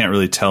series? I can't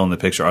really tell in the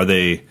picture. Are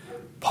they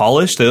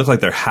polished? They look like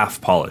they're half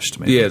polished.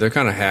 Maybe. Yeah, they're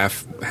kind of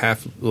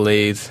half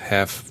lathe,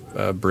 half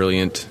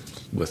brilliant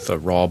with a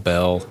raw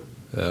bell,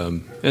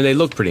 and they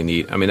look pretty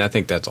neat. I mean, I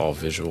think that's all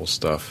visual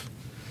stuff.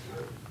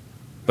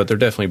 But they're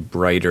definitely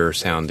brighter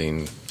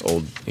sounding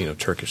old,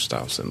 Turkish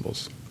style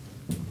cymbals.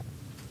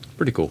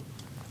 Pretty cool.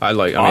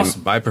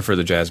 Awesome. I prefer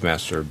the Jazz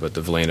Master, but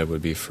the Valena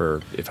would be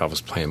for if I was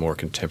playing more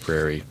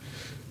contemporary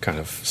kind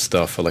of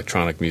stuff,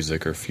 electronic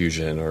music or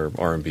fusion or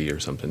R&B or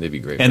something. They'd be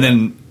great. And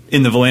then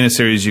in the Valena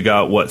series, you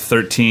got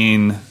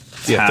 13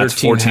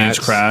 hats,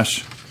 14-inch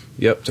crash.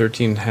 Yep,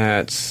 13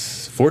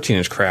 hats,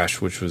 14-inch crash,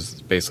 which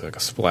was basically like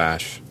a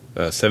splash.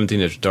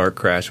 17-inch dark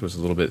crash was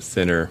a little bit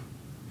thinner.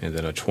 And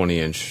then a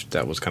 20-inch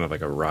that was kind of like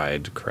a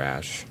ride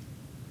crash.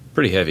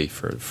 Pretty heavy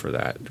for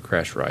that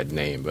crash ride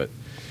name, but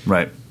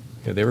right.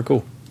 Yeah, they were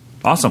cool.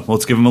 Awesome.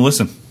 Let's give them a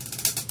listen.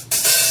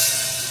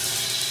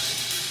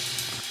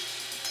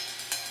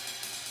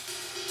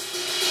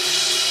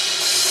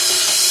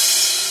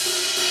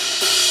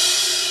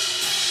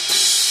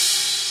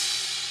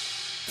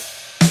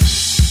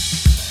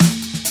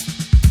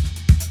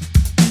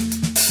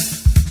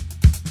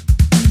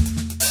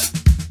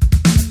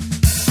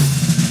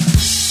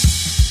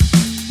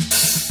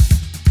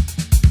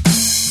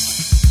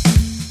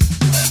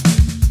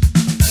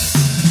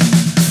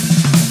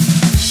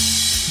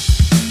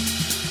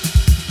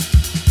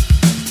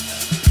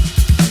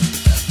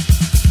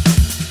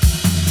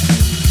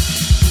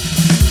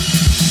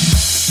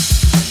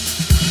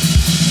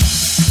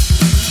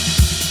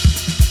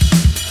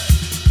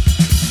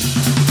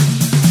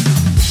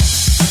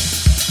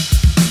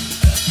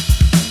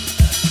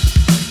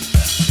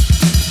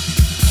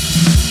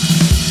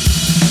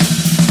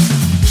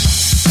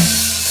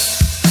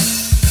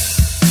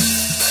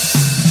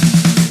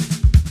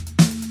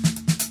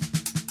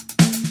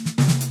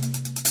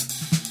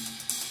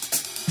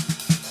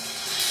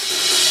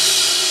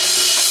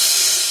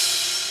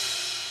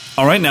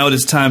 right, now it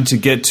is time to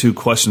get to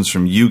questions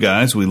from you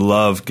guys. We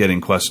love getting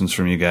questions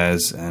from you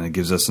guys, and it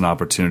gives us an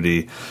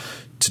opportunity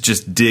to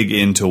just dig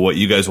into what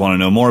you guys want to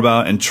know more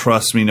about. And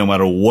trust me, no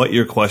matter what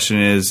your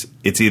question is,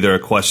 it's either a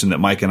question that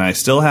Mike and I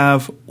still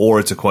have,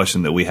 or it's a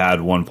question that we had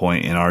at one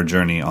point in our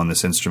journey on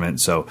this instrument.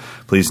 So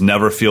please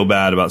never feel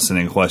bad about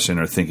sending a question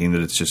or thinking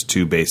that it's just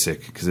too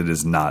basic, because it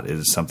is not. It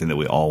is something that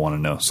we all want to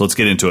know. So let's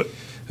get into it.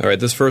 All right,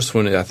 this first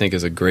one I think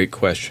is a great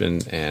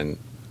question, and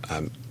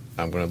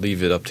I'm going to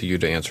leave it up to you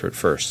to answer it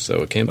first.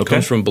 So it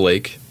comes from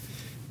Blake.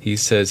 He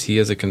says he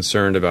has a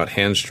concern about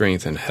hand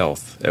strength and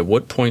health. At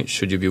what point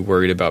should you be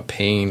worried about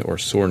pain or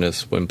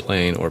soreness when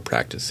playing or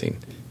practicing?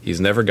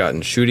 He's never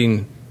gotten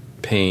shooting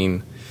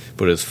pain,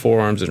 but his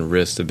forearms and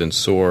wrists have been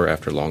sore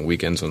after long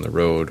weekends on the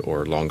road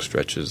or long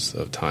stretches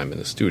of time in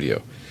the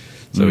studio.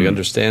 So he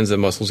understands that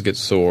muscles get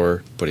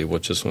sore, but he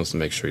just wants to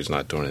make sure he's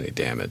not doing any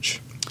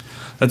damage.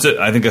 That's it.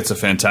 I think that's a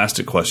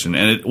fantastic question.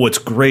 And what's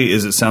great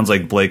is it sounds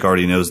like Blake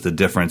already knows the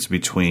difference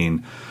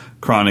between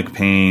chronic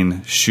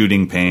pain,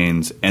 shooting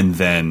pains, and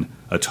then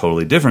a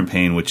totally different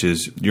pain, which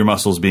is your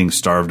muscles being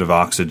starved of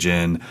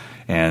oxygen,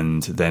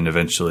 and then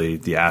eventually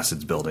the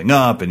acid's building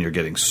up and you're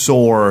getting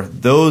sore.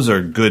 Those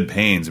are good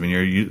pains. I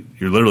mean,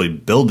 you're literally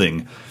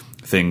building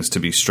things to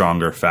be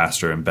stronger,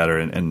 faster, and better,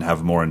 and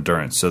have more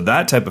endurance. So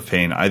that type of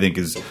pain, I think,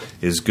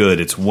 is good.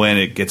 It's when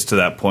it gets to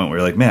that point where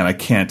you're like, man, I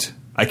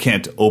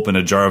can't open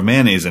a jar of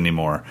mayonnaise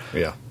anymore.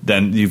 Yeah.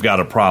 Then you've got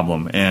a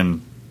problem.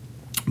 And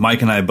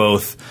Mike and I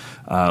both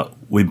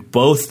we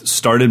both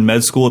started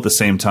med school at the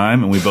same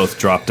time, and we both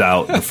dropped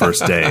out the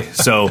first day.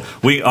 So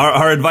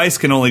our advice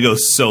can only go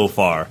so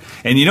far.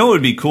 And you know what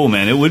would be cool,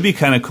 man? It would be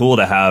kind of cool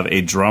to have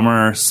a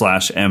drummer /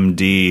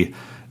 MD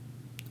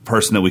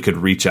person that we could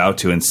reach out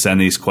to and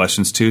send these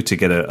questions to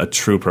get a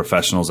true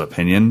professional's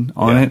opinion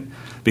on it,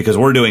 because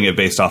we're doing it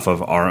based off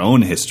of our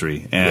own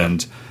history.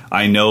 And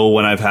I know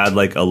when I've had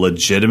like a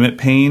legitimate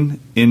pain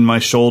in my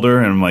shoulder,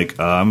 and I'm like,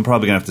 I'm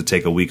probably going to have to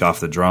take a week off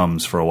the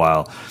drums for a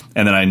while.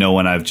 And then I know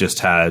when I've just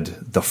had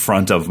the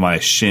front of my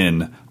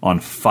shin on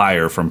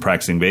fire from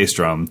practicing bass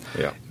drum.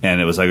 Yeah. And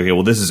it was like, okay,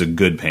 well, this is a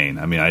good pain.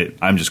 I mean,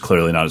 I'm just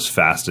clearly not as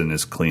fast and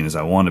as clean as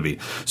I want to be.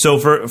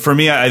 So for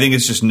me, I think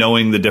it's just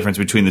knowing the difference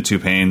between the two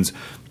pains.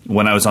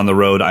 When I was on the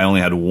road, I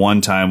only had one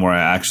time where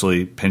I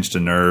actually pinched a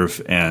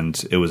nerve, and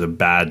it was a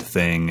bad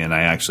thing, and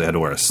I actually had to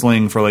wear a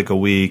sling for like a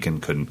week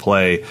and couldn't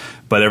play.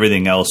 But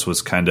everything else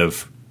was kind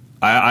of,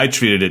 I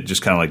treated it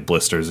just kind of like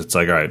blisters. It's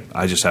like, all right,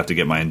 I just have to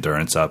get my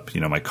endurance up,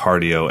 my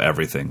cardio,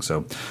 everything.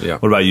 So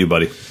what about you,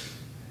 buddy?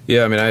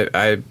 Yeah, I mean,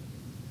 I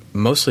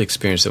mostly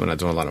experienced it when I was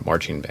doing a lot of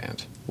marching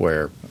band,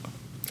 where,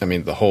 I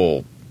mean, the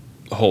whole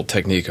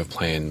technique of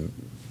playing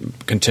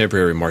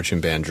contemporary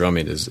marching band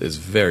drumming is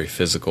very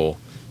physical.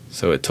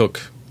 So it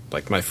took,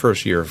 like, my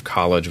first year of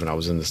college when I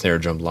was in the snare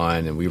drum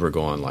line and we were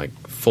going, like,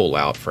 full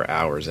out for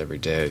hours every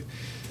day.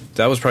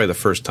 That was probably the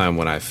first time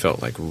when I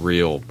felt, like,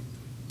 real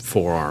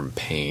forearm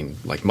pain,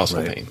 like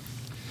muscle pain.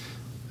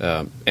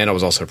 And I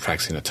was also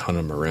practicing a ton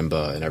of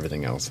marimba and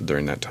everything else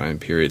during that time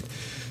period.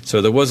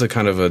 So there was a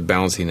kind of a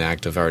balancing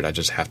act of, all right, I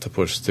just have to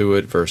push through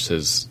it,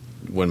 versus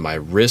when my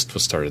wrist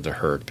was started to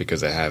hurt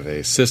because I have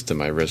a cyst in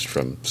my wrist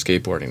from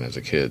skateboarding as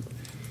a kid.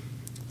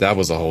 That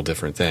was a whole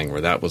different thing,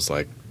 where that was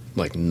like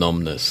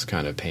numbness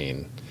kind of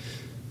pain.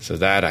 So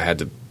that I had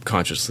to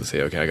consciously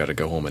say, okay, I got to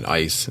go home and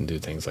ice and do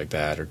things like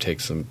that, or take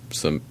some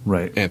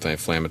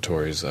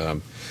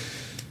anti-inflammatories.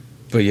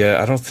 But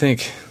yeah, I don't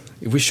think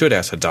we should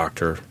ask a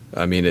doctor.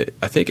 I mean,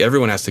 I think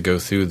everyone has to go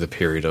through the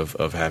period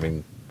of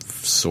having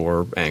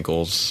sore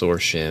ankles, sore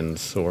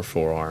shins, sore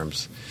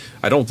forearms.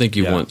 I don't think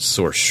you want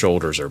sore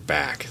shoulders or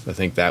back. I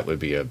think that would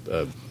be a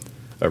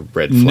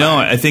red flag. No,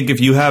 I think if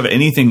you have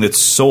anything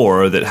that's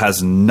sore that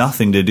has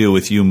nothing to do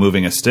with you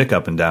moving a stick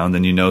up and down,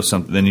 then you know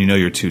something. Then you know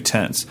you're too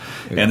tense.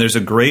 Yeah. And there's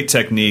a great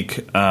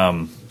technique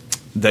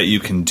that you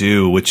can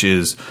do, which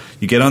is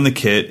you get on the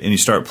kit and you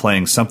start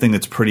playing something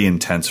that's pretty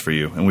intense for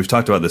you. And we've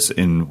talked about this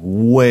in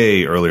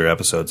way earlier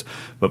episodes.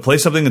 But play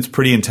something that's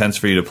pretty intense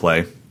for you to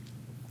play.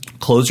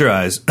 Close your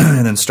eyes,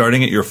 and then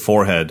starting at your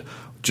forehead,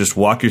 just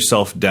walk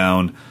yourself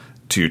down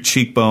to your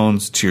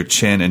cheekbones, to your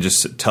chin, and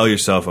just tell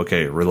yourself,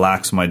 okay,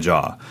 relax my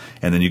jaw.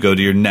 And then you go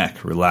to your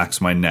neck,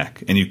 relax my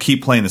neck. And you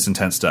keep playing this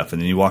intense stuff.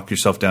 And then you walk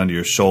yourself down to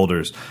your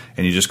shoulders,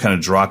 and you just kind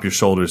of drop your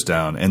shoulders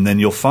down. And then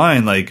you'll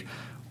find, like,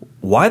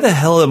 why the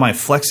hell am I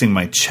flexing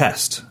my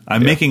chest?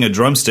 I'm making a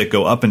drumstick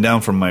go up and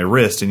down from my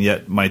wrist, and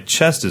yet my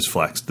chest is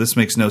flexed. This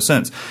makes no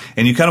sense.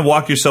 And you kind of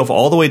walk yourself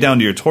all the way down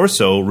to your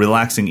torso,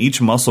 relaxing each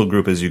muscle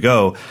group as you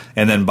go.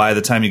 And then by the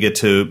time you get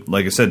to,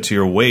 like I said, to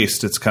your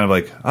waist, it's kind of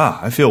like,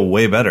 I feel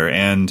way better.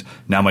 And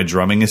now my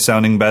drumming is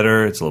sounding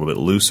better. It's a little bit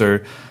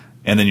looser.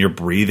 And then your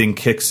breathing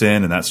kicks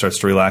in, and that starts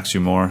to relax you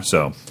more.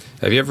 So,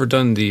 have you ever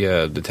done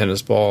the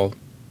tennis ball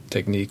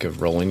technique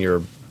of rolling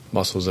your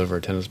muscles over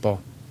a tennis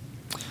ball?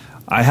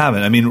 I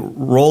haven't. I mean,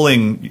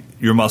 rolling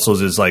your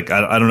muscles is like,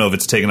 I don't know if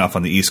it's taken off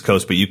on the East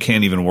Coast, but you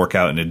can't even work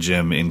out in a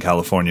gym in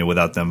California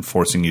without them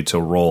forcing you to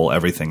roll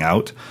everything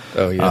out.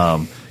 Oh,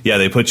 yeah. Yeah,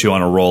 they put you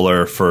on a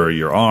roller for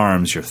your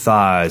arms, your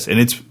thighs, and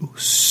it's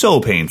so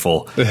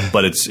painful.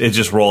 But it's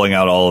just rolling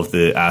out all of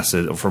the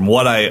acid, from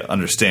what I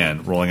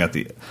understand, rolling out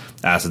the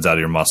acids out of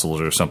your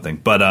muscles or something.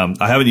 But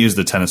I haven't used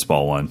the tennis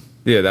ball one.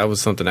 Yeah, that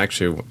was something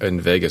actually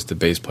in Vegas. The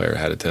bass player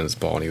had a tennis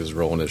ball and he was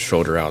rolling his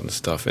shoulder out and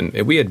stuff. And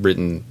we had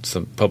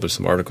published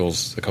some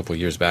articles a couple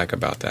of years back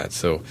about that.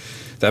 So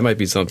that might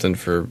be something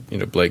for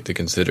Blake to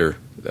consider.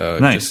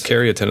 Nice. Just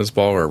carry a tennis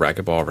ball or a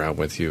racquetball around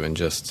with you, and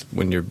just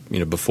when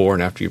you're before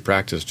and after you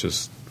practice,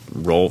 just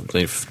roll.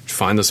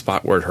 Find the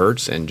spot where it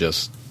hurts and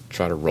just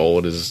try to roll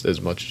it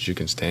as much as you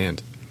can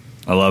stand.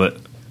 I love it.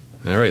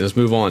 All right, let's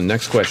move on.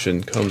 Next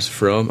question comes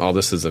from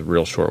this is a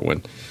real short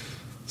one.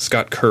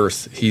 Scott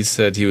Kurth, he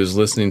said he was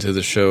listening to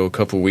the show a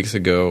couple of weeks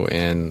ago,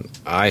 and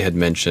I had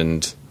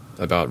mentioned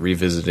about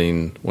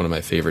revisiting one of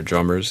my favorite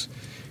drummers,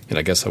 and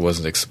I guess I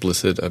wasn't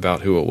explicit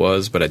about who it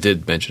was, but I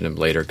did mention him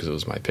later because it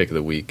was my pick of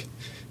the week.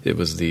 It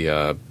was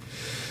the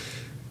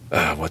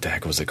what the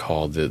heck was it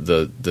called?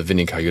 The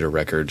Vinny Colaiuta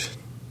record.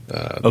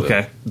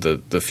 Okay.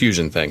 The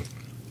fusion thing.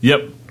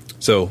 Yep.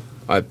 So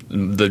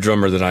the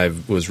drummer that I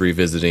was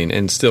revisiting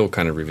and still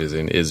kind of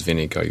revisiting is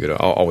Vinny Colaiuta.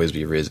 I'll always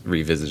be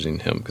revisiting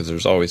him because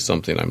there's always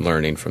something I'm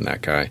learning from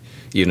that guy,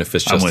 even if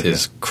it's just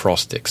his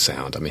cross stick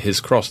sound. I mean, his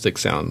cross stick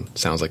sound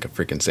sounds like a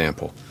freaking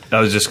sample.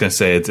 I was just going to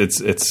say it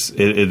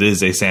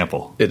is a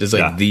sample. It is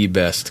like the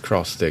best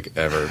cross stick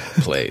ever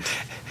played.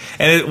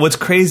 And what's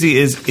crazy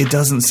is it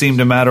doesn't seem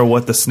to matter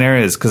what the snare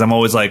is, because I'm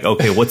always like,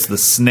 okay, what's the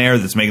snare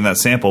that's making that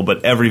sample?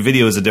 But every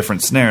video is a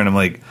different snare, and I'm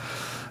like,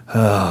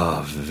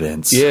 oh,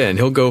 Vince. Yeah, and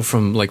he'll go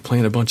from like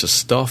playing a bunch of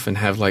stuff and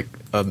have like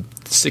a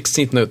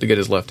 16th note to get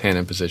his left hand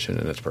in position,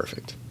 and it's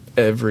perfect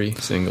every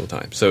single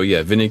time. So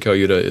yeah, Vinny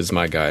Colaiuta is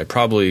my guy,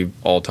 probably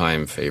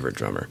all-time favorite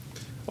drummer.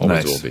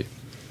 Always will be.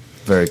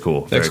 Very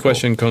cool. Next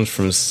question comes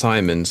from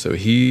Simon. So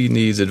he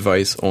needs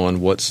advice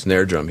on what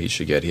snare drum he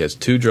should get. He has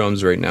 2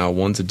 drums right now.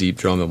 One's a deep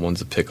drum and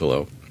one's a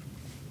piccolo.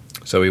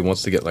 So he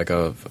wants to get like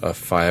a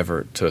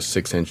 5 to a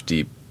 6 inch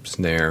deep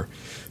snare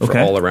for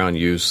all-around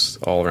use,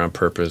 all-around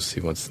purpose.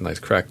 He wants a nice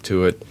crack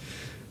to it.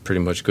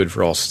 Pretty much good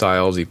for all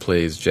styles. He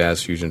plays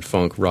jazz, fusion,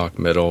 funk, rock,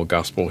 metal,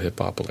 gospel,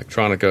 hip-hop,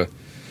 electronica.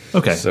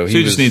 Okay, so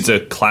he just needs a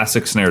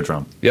classic snare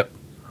drum. Yep.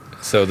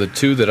 So the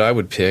 2 that I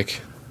would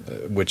pick,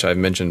 which I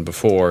mentioned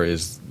before,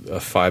 is a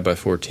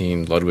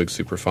 5x14 Ludwig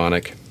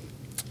Superphonic.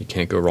 You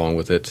can't go wrong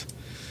with it.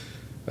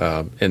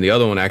 And the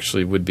other one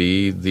actually would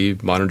be the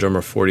Modern Drummer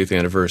 40th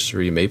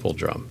Anniversary Maple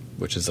Drum,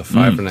 which is a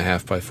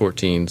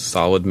 5.5x14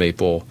 solid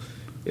maple.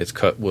 It's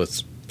cut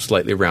with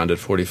slightly rounded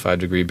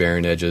 45-degree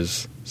bearing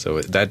edges.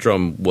 So that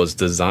drum was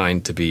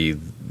designed to be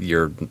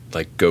your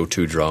like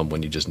go-to drum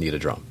when you just need a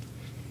drum.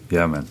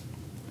 Yeah, man.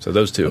 So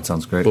those 2. That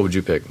sounds great. What would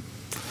you pick?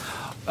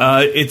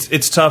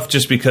 It's tough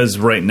just because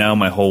right now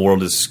my whole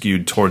world is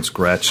skewed towards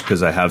Gretsch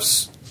because I have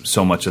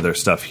so much of their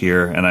stuff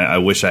here, and I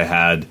wish I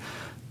had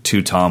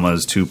 2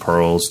 Tamas, 2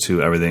 Pearls,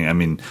 2 everything. I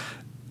mean,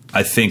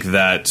 I think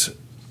that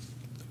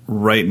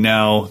right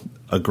now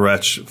a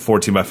Gretsch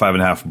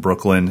 14x5.5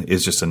 Brooklyn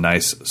is just a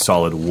nice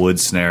solid wood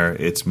snare.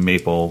 It's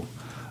maple,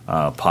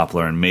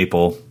 poplar and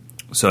maple,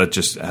 so it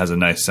just has a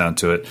nice sound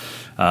to it.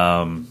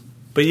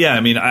 But yeah, I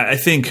mean, I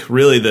think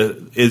really I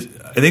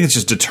think it's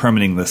just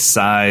determining the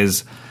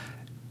size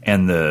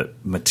and the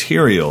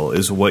material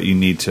is what you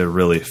need to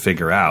really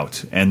figure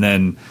out. And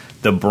then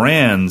the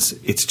brands,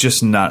 it's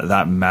just not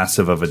that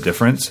massive of a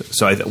difference.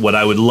 So what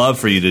I would love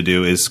for you to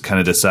do is kind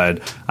of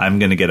decide, I'm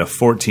going to get a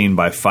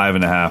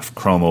 14x5.5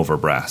 chrome over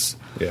brass.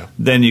 Yeah.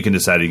 Then you can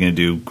decide you're going to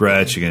do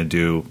Gretsch, you're going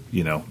to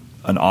do,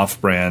 an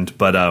off-brand.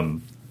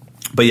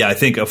 But yeah, I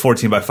think a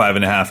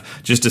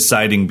 14x5.5, just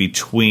deciding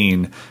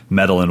between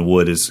metal and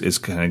wood is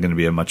kind of going to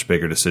be a much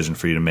bigger decision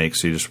for you to make.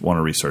 So you just want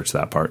to research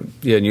that part.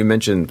 Yeah, and you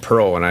mentioned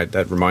Pearl, and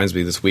that reminds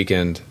me this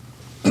weekend,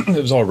 it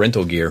was all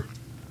rental gear.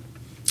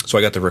 So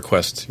I got to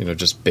request,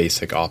 just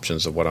basic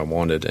options of what I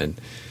wanted. And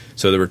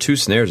so there were 2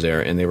 snares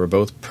there, and they were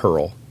both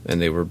Pearl,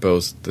 and they were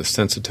both the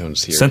Sensitone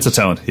series.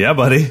 Sensitone, yeah,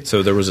 buddy.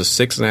 So there was a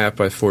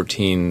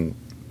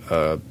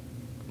 6.5x14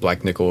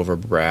 black nickel over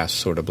brass,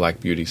 sort of Black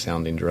Beauty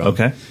sounding drum.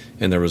 Okay.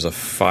 And there was a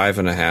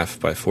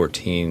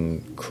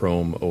 5.5x14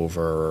 chrome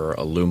over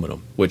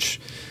aluminum, which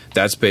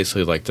that's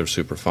basically like their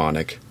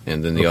Superphonic.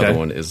 And then the other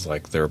one is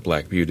like their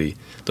Black Beauty.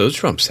 Those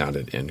drums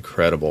sounded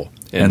incredible.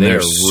 And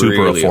they're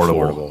super really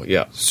affordable.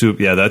 Yeah.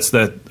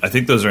 I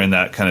think those are in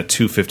that kind of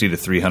 $250 to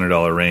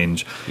 $300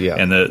 range. Yeah.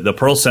 And the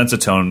Pearl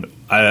Sensitone,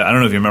 I don't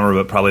know if you remember,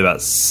 but probably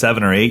about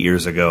 7 or 8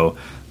 years ago,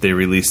 they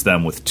released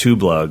them with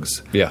tube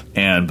lugs. Yeah.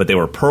 But they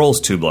were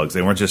Pearl's tube lugs.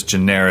 They weren't just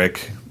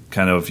generic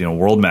kind of,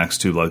 World Max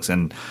tube lugs.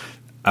 And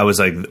I was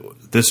like,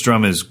 this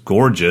drum is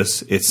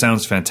gorgeous. It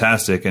sounds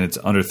fantastic, and it's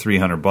under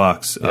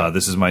 $300. Yeah.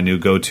 This is my new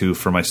go-to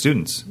for my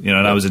students.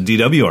 And I was a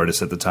DW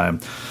artist at the time.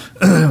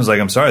 I was like,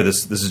 I'm sorry,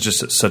 this is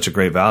just such a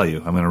great value.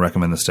 I'm going to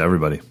recommend this to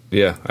everybody.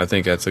 Yeah, I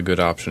think that's a good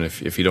option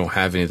if you don't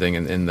have anything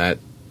in that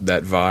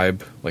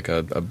vibe, like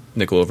a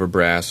nickel over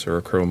brass or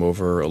a chrome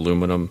over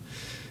aluminum.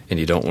 and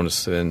you don't want to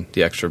spend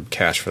the extra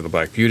cash for the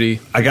Black Beauty.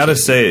 I got to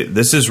say,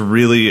 this is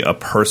really a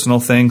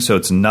personal thing, so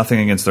it's nothing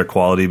against their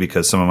quality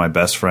because some of my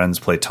best friends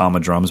play Tama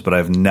drums, but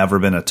I've never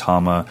been a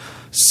Tama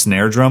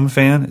snare drum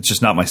fan. It's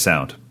just not my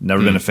sound.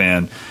 Never been a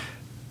fan.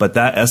 But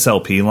that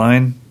SLP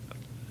line,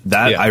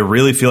 I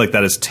really feel like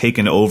that has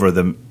taken over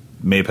the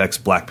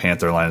Mapex Black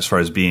Panther line as far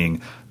as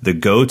being the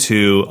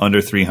go-to under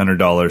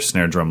 $300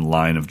 snare drum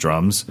line of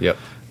drums. Yep.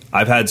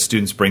 I've had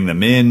students bring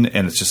them in,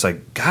 and it's just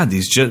like, God,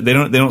 they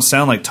don't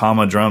sound like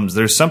Tama drums.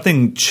 There's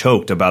something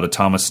choked about a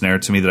Tama snare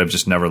to me that I've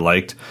just never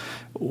liked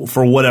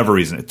for whatever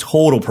reason. A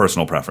total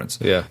personal preference.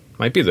 Yeah,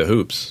 might be the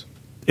hoops.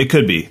 It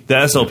could be. The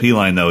SLP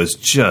line though is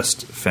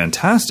just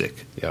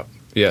fantastic.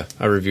 Yeah.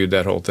 I reviewed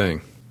that whole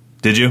thing.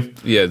 Did you?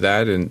 Yeah,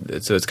 that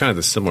and so it's kind of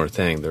a similar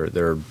thing.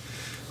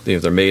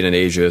 They're made in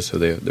Asia, so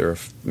they're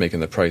making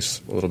the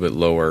price a little bit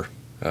lower,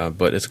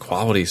 but it's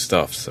quality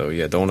stuff. So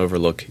yeah, don't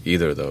overlook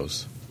either of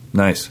those.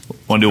 Nice.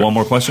 Want to do one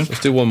more question?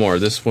 Let's do one more.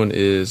 This one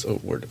is I'm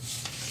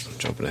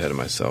jumping ahead of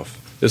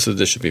myself. This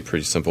should be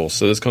pretty simple.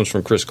 So this comes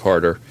from Chris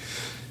Carter.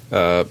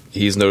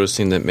 He's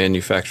noticing that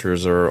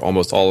manufacturers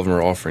almost all of them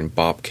are offering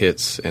bop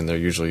kits, and they're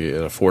usually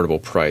at an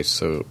affordable price.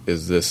 So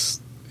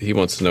he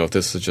wants to know if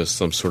this is just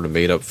some sort of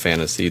made up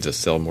fantasy to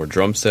sell more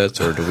drum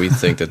sets, or do we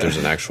think that there's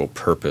an actual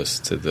purpose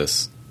to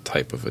this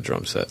type of a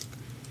drum set?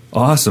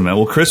 Awesome, man.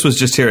 Well, Chris was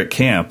just here at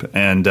camp,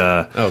 and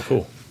oh,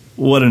 cool.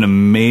 What an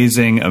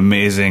amazing,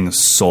 amazing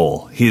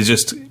soul. He's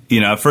just,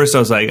 at first I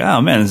was like, oh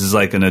man, this is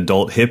like an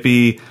adult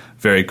hippie,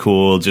 very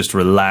cool, just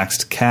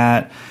relaxed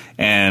cat.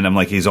 And I'm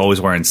like, he's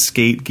always wearing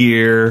skate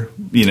gear,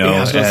 Yeah, I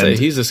was going to say,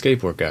 he's a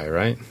skateboard guy,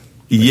 right?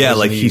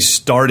 He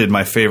started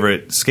my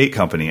favorite skate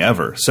company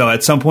ever. So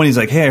at some point he's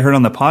like, hey, I heard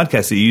on the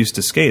podcast that you used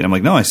to skate. I'm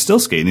like, no, I still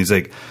skate. And he's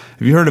like,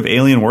 have you heard of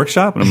Alien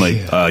Workshop? And I'm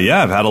like,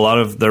 yeah, I've had a lot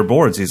of their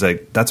boards. He's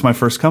like, that's my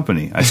first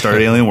company. I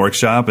started Alien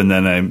Workshop, and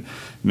then I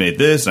made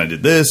this, and I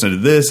did this, and I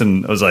did this,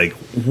 and I was like,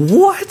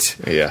 what?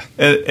 Yeah.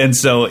 And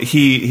so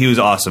he was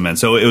awesome, man.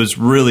 So it was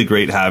really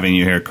great having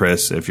you here,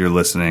 Chris, if you're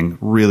listening.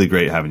 Really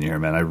great having you here,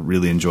 man. I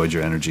really enjoyed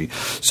your energy.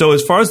 So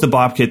as far as the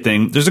Bop Kit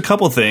thing, there's a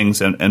couple things,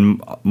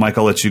 and Mike,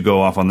 I'll let you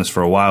go off on this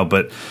for a while,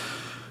 but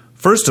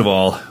first of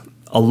all,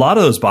 a lot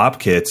of those Bop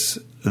Kits,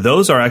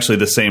 those are actually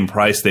the same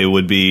price. They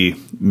would be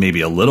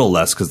maybe a little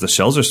less because the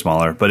shells are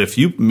smaller. But if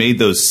you made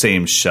those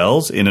same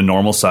shells in a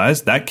normal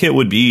size, that kit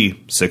would be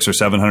 $600 or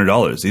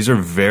 $700. These are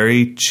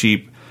very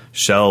cheap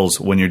shells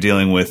when you're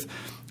dealing with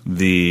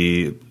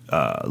the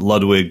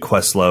Ludwig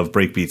Questlove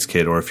Breakbeats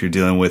kit, or if you're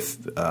dealing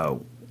with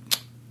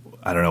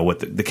I don't know what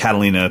the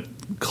Catalina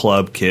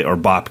Club kit or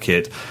Bop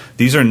kit.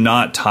 These are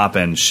not top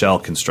end shell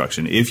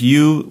construction. If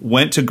you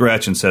went to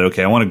Gretsch and said,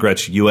 okay, I want a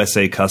Gretsch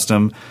USA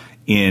custom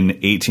in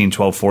 18,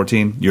 12,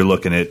 14, you're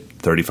looking at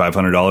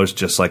 $3,500,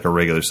 just like a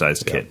regular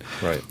sized kit.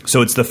 Right.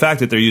 So it's the fact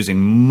that they're using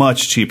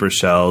much cheaper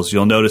shells.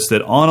 You'll notice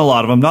that on a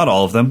lot of them, not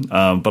all of them,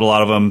 but a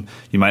lot of them,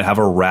 you might have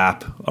a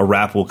wrap. A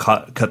wrap will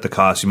cut the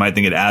cost. You might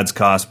think it adds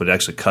cost, but it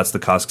actually cuts the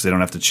cost because they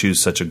don't have to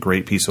choose such a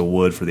great piece of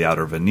wood for the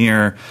outer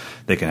veneer.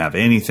 They can have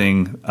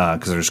anything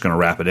because they're just going to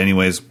wrap it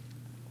anyways.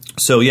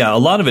 So, yeah, a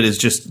lot of it is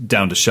just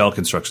down to shell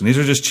construction. These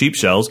are just cheap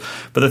shells.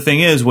 But the thing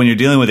is, when you're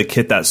dealing with a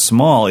kit that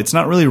small, it's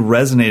not really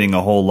resonating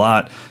a whole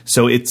lot.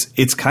 So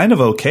it's kind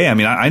of okay. I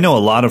mean, I know a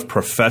lot of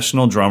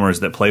professional drummers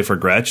that play for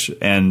Gretsch,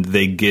 and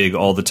they gig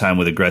all the time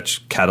with a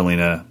Gretsch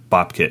Catalina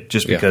Bop kit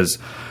just because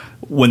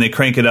when they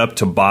crank it up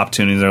to Bop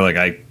tuning, they're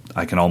like,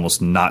 I can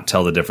almost not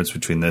tell the difference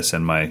between this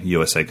and my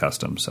USA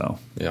Custom. So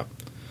Yeah.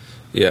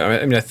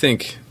 I mean, I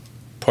think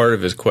part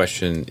of his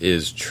question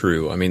is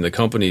true. I mean, the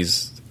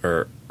companies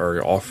are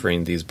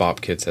offering these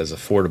Bop kits as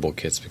affordable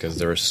kits because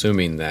they're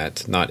assuming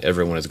that not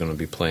everyone is going to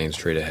be playing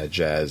straight ahead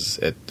jazz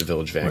at the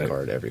Village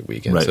Vanguard every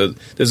weekend. Right. So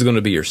this is going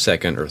to be your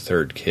second or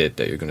third kit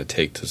that you're going to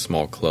take to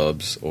small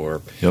clubs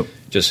or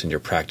just in your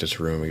practice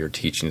room or your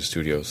teaching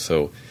studio.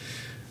 So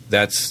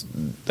I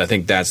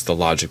think that's the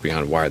logic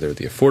behind why they're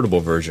the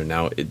affordable version.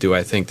 Now, do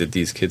I think that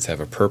these kits have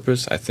a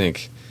purpose? I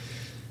think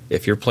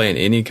if you're playing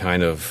any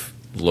kind of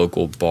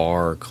local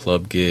bar,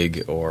 club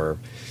gig,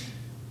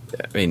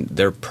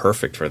 they're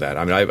perfect for that.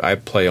 I mean, I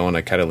play on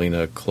a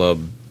Catalina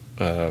Club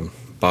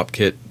Bop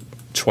kit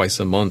twice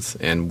a month,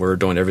 and we're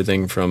doing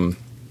everything from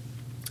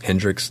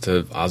Hendrix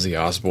to Ozzy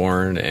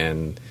Osbourne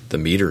and the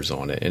meters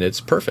on it, and it's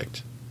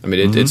perfect. I mean,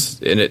 it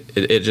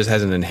just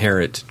has an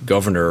inherent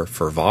governor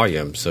for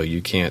volume, so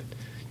you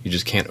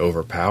just can't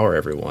overpower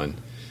everyone.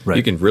 Right.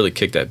 You can really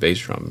kick that bass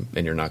drum,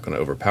 and you're not going to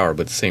overpower.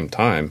 But at the same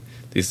time,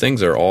 these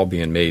things are all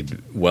being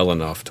made well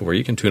enough to where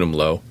you can tune them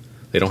low.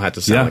 They don't have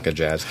to sound like a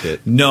jazz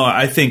kit. No,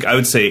 I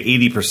would say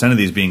 80% of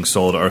these being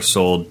sold are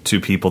sold to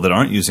people that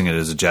aren't using it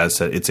as a jazz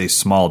set. It's a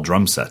small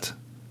drum set.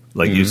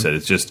 Like you said,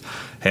 it's just,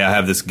 hey, I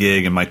have this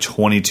gig and my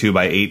 22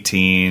 by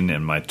 18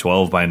 and my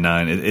 12 by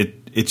 9.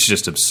 It's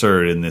just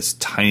absurd in this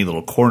tiny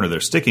little corner they're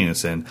sticking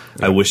us in.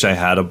 Yeah. I wish I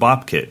had a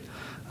Bop kit.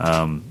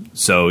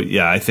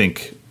 I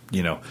think,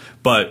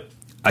 but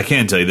I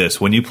can tell you this.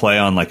 When you play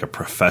on like a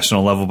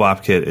professional level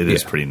Bop kit, it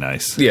is pretty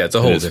nice. Yeah, it's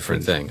a whole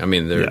different thing. I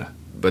mean,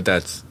 but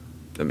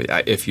I mean,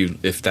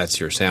 if that's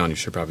your sound, you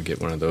should probably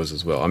get one of those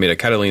as well. I mean, a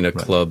Catalina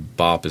Club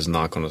bop is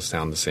not going to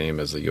sound the same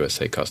as a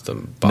USA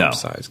Custom bop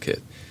size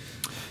kit.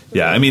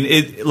 Yeah, I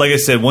mean, like I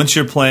said, once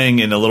you're playing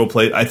in a little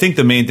place, I think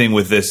the main thing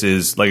with this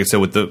is, like I said,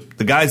 with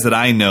the guys that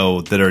I know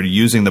that are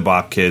using the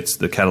bop kits,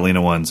 the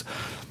Catalina ones,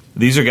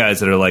 these are guys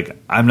that are like,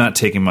 I'm not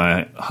taking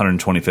my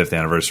 125th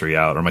anniversary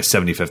out or my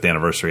 75th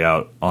anniversary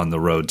out on the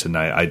road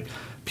tonight.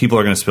 People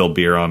are going to spill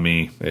beer on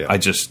me. Yeah. I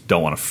just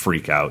don't want to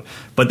freak out.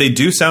 But they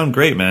do sound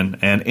great, man.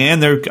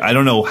 And they're, I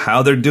don't know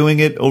how they're doing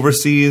it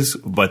overseas,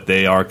 but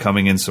they are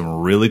coming in some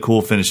really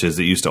cool finishes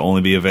that used to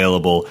only be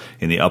available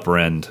in the upper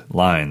end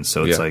lines.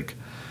 So it's like,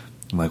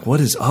 I'm like,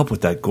 what is up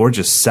with that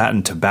gorgeous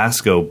satin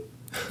Tabasco,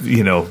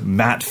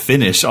 matte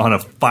finish on a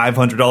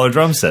 $500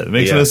 drum set? It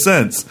makes no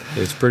sense.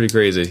 It's pretty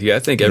crazy. Yeah, I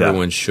think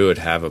everyone should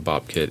have a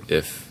bop kit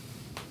if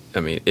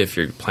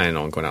you're planning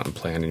on going out and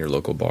playing in your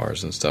local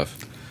bars and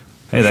stuff.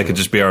 Hey, that could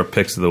just be our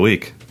picks of the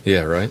week.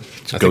 Yeah, right?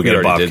 I go get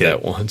a bop kit. Did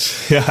that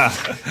once. Yeah.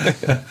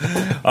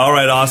 All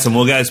right, awesome.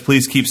 Well, guys,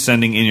 please keep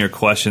sending in your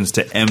questions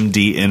to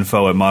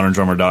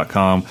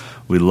mdinfo@moderndrummer.com.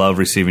 We love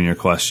receiving your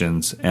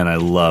questions, and I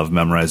love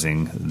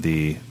memorizing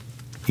the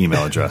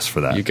email address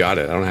for that. You got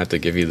it. I don't have to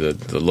give you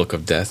the look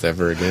of death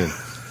ever again.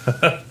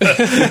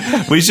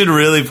 We should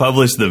really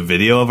publish the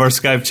video of our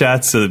Skype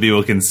chats so that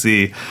people can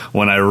see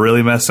when I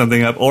really mess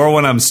something up or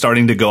when I'm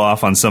starting to go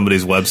off on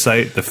somebody's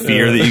website, the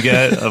fear that you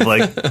get of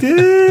like,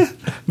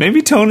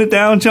 maybe tone it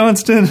down,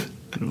 Johnston.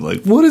 I'm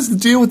like, what is the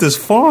deal with this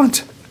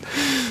font?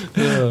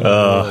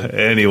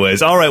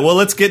 Anyways, all right, well,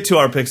 let's get to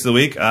our picks of the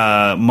week.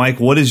 Mike,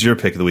 what is your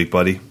pick of the week,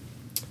 buddy?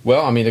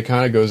 Well, I mean, it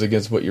kind of goes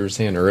against what you were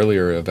saying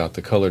earlier about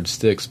the colored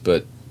sticks,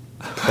 but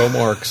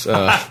ProMark's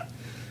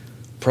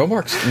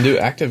new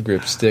active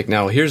grip stick.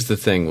 Now, here's the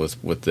thing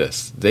with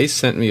this. They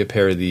sent me a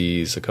pair of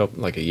these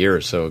a year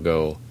or so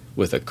ago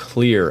with a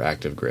clear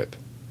active grip.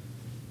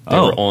 They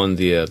were on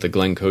the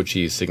Glenn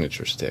Kochi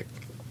signature stick.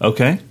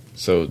 Okay.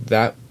 So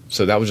that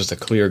was just a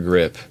clear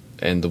grip,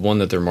 and the one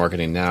that they're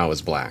marketing now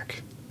is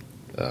black.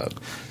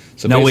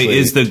 Now, wait,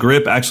 is the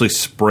grip actually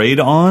sprayed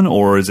on,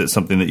 or is it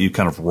something that you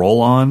kind of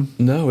roll on?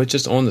 No, it's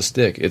just on the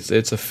stick. It's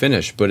a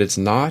finish, but it's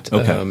not.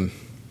 Okay.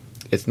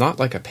 It's not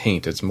like a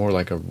paint. It's more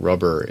like a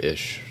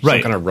rubber-ish,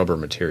 some kind of rubber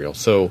material.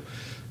 So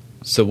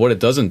what it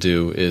doesn't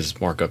do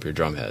is mark up your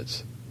drum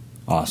heads.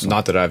 Awesome.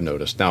 Not that I've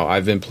noticed. Now,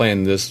 I've been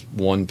playing this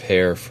one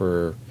pair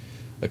for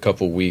a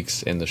couple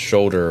weeks, and the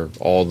shoulder,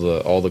 all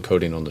the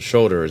coating on the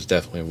shoulder is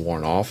definitely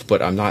worn off,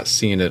 but I'm not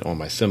seeing it on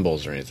my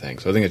cymbals or anything.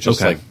 So I think it's just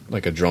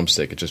like a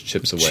drumstick. It just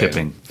chips away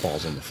and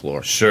falls on the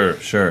floor.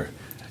 Sure.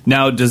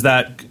 Now, does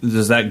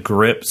that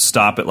grip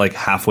stop at like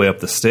halfway up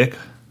the stick?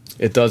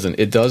 It doesn't.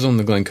 It does on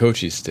the Glenn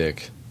Kochi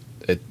stick.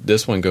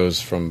 This one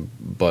goes from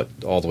butt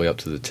all the way up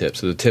to the tip.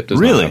 So the tip does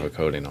not have a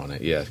coating on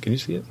it. Yeah. Can you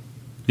see it?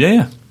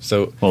 Yeah.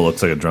 So, well, it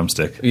looks like a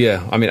drumstick.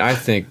 Yeah. I mean, I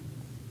think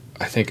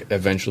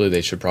eventually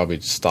they should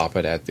probably stop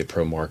it at the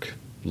ProMark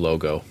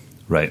logo.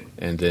 Right.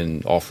 And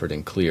then offer it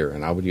in clear.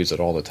 And I would use it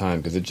all the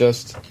time because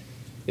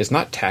it's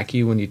not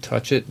tacky when you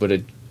touch it, but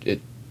it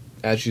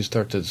as you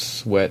start to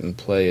sweat and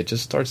play, it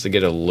just starts to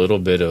get a little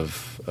bit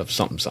of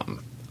something.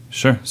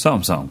 Sure,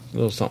 something. A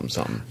little something.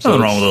 Nothing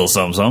wrong with a little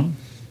something.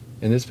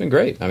 And it's been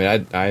great. I mean,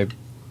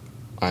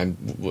 I'm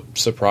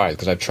surprised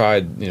because I've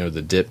tried,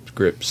 the dip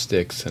grip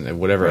sticks and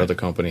whatever other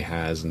company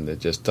has, and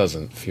it just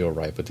doesn't feel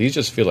right. But these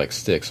just feel like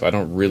sticks, so I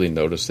don't really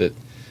notice it.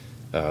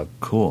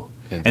 Cool.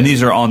 And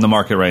these are on the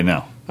market right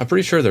now? I'm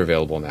pretty sure they're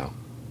available now.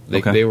 They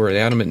had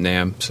them at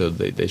NAMM, so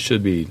they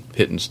should be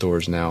hitting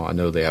stores now. I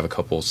know they have a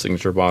couple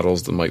signature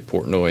models. The Mike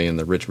Portnoy and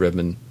the Rich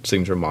Redmond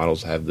signature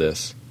models have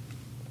this.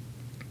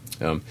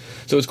 So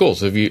it's cool.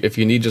 So if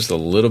you need just a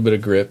little bit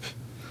of grip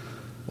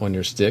on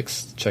your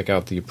sticks, check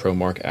out the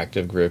ProMark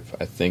Active Grip.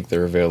 I think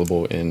they're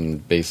available in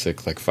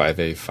basic like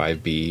 5A,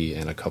 5B,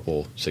 and a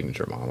couple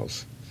signature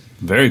models.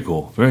 Very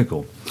cool.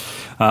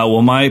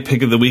 Well, my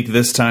pick of the week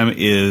this time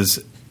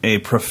is a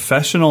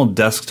professional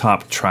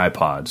desktop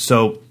tripod.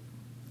 So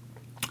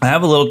I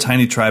have a little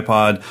tiny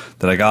tripod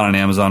that I got on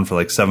Amazon for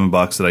like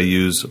 $7 that I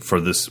use for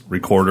this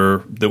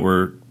recorder that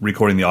we're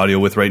recording the audio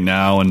with right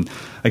now, and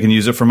I can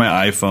use it for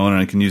my iPhone and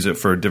I can use it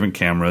for different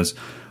cameras.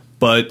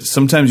 But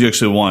sometimes you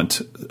actually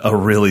want a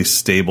really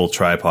stable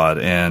tripod,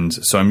 and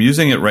so I'm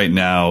using it right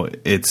now.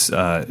 It's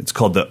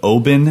called the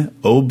Oben,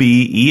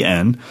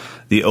 O-B-E-N,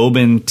 the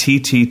Oben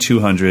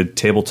TT200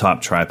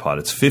 tabletop tripod.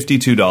 It's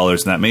 $52,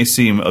 and that may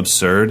seem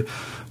absurd,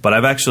 but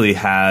I've actually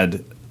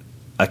had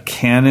a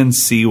Canon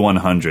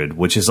C100,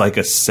 which is like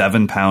a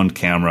 7-pound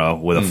camera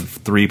with a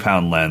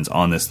 3-pound lens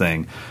on this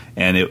thing,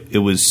 and it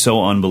was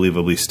so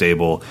unbelievably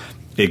stable.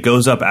 It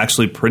goes up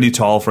actually pretty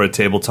tall for a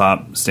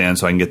tabletop stand,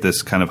 so I can get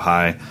this kind of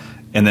high,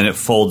 and then it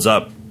folds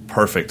up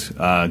perfect.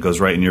 Goes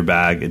right in your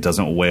bag. It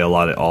doesn't weigh a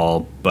lot at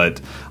all.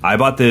 But I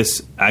bought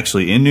this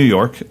actually in New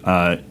York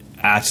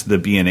at the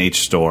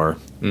B&H store,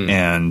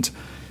 and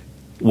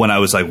when I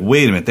was like,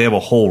 wait a minute, they have a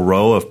whole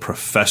row of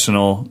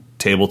professional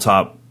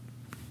tabletop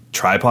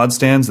tripod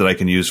stands that I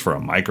can use for a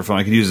microphone.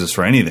 I could use this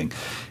for anything.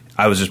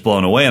 I was just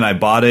blown away, and I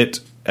bought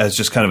it as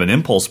just kind of an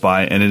impulse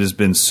buy, and it has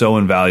been so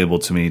invaluable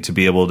to me to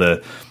be able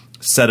to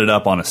set it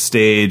up on a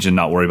stage and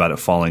not worry about it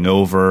falling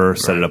over,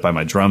 set it up by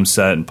my drum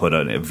set and put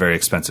a very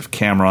expensive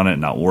camera on it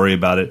and not worry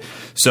about it.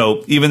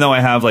 So even though I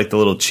have like the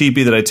little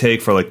cheapie that I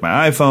take for like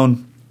my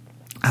iPhone,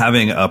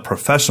 having a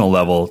professional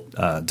level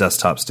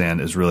desktop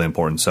stand is really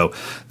important. So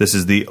this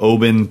is the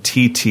Oben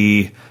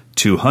TT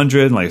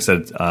 200. Like I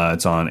said,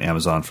 it's on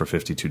Amazon for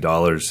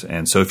 $52.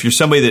 And so if you're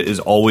somebody that is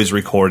always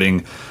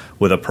recording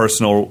with a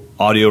personal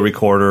audio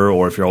recorder,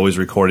 or if you're always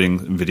recording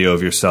video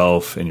of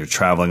yourself and you're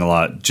traveling a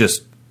lot,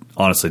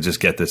 honestly, just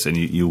get this and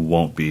you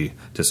won't be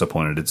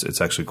disappointed. It's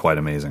actually quite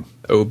amazing.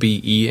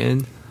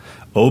 OBEN?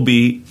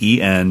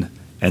 OBEN,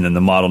 and then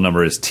the model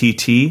number is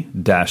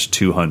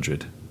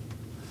TT-200.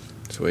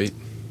 Sweet.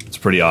 It's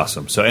pretty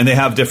awesome. So, and they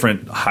have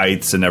different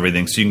heights and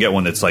everything. So you can get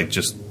one that's like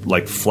just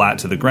like flat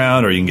to the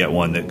ground, or you can get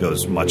one that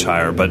goes much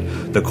higher.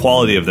 But the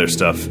quality of their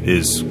stuff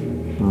is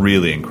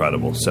really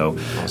incredible. So,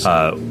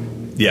 awesome.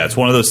 Yeah, it's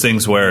one of those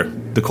things where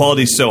the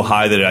quality is so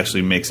high that it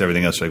actually makes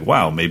everything else like,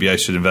 wow, maybe I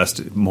should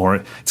invest more.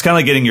 It's kind of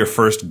like getting your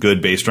first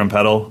good bass drum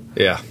pedal.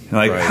 Yeah.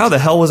 You're like, how the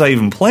hell was I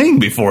even playing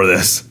before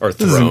this? Or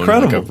throne, this is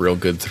incredible. Like a real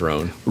good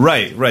throne.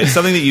 Right.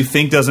 Something that you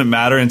think doesn't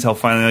matter until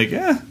finally like,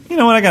 yeah, you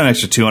know what? I got an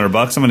extra $200.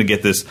 I'm going to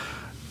get this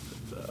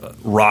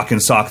rock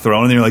and sock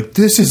throne. And you're like,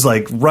 this is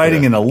like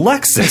riding in a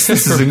Lexus.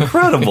 This is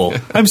incredible.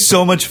 I'm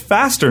so much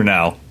faster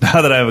now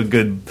that I have a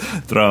good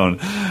throne.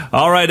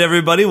 All right,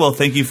 everybody. Well,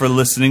 thank you for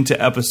listening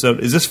to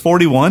episode. Is this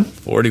 41?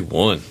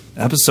 41.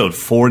 Episode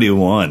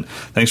 41.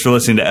 Thanks for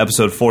listening to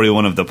episode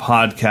 41 of the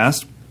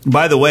podcast.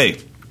 By the way,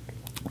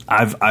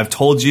 I've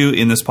told you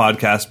in this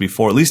podcast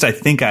before, at least I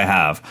think I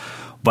have,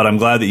 but I'm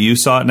glad that you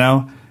saw it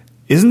now.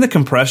 Isn't the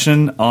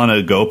compression on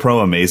a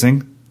GoPro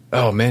amazing?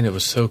 Oh, man, it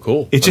was so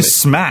cool. It just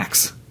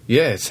smacks.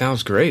 Yeah, it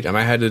sounds great.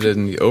 I had it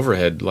in the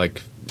overhead,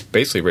 like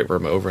basically right where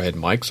my overhead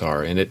mics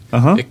are, and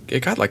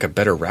it got like a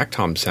better rack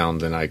tom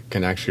sound than I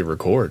can actually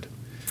record.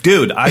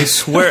 Dude, I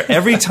swear,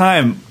 every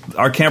time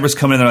our campers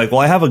come in, they're like, well,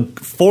 I have a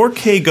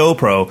 4K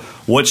GoPro.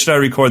 What should I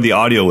record the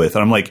audio with?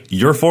 And I'm like,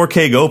 your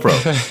 4K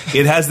GoPro.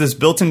 It has this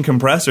built-in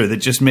compressor that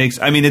just makes,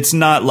 I mean, it's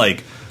not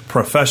like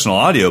professional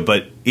audio,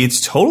 but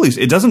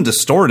it doesn't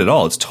distort at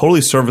all. It's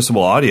totally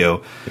serviceable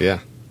audio. Yeah.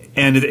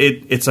 And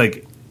it's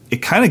like,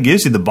 it kind of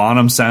gives you the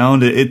Bonham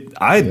sound.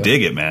 I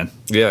dig it, man.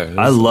 Yeah.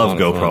 I love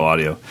GoPro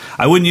audio.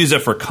 I wouldn't use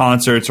it for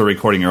concerts or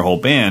recording your whole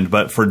band,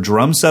 but for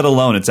drum set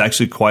alone, it's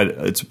actually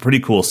it's a pretty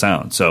cool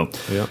sound. So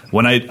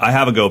when I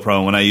have a GoPro,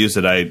 and when I use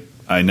it,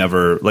 I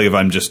never, like if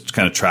I'm just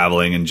kind of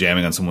traveling and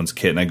jamming on someone's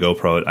kit and I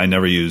GoPro it, I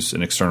never use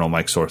an external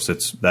mic source.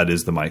 That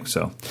is the mic.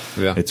 So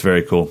it's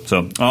very cool.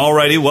 So,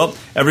 alrighty. Well,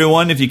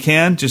 everyone, if you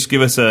can, just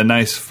give us a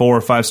nice 4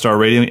 or 5 star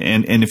rating.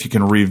 And if you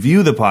can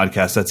review the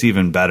podcast, that's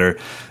even better.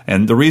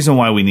 And the reason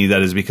why we need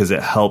that is because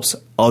it helps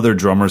other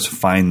drummers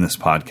find this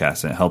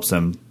podcast and it helps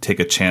them take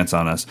a chance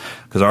on us.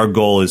 Because our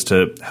goal is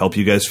to help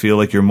you guys feel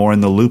like you're more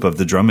in the loop of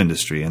the drum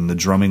industry and the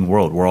drumming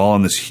world. We're all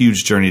on this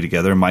huge journey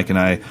together. Mike and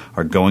I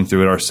are going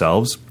through it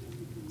ourselves.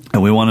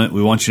 And we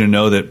want you to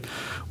know that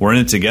we're in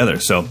it together.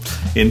 So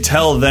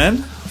until then,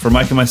 for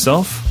Mike and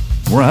myself,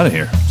 we're out of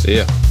here. See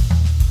ya.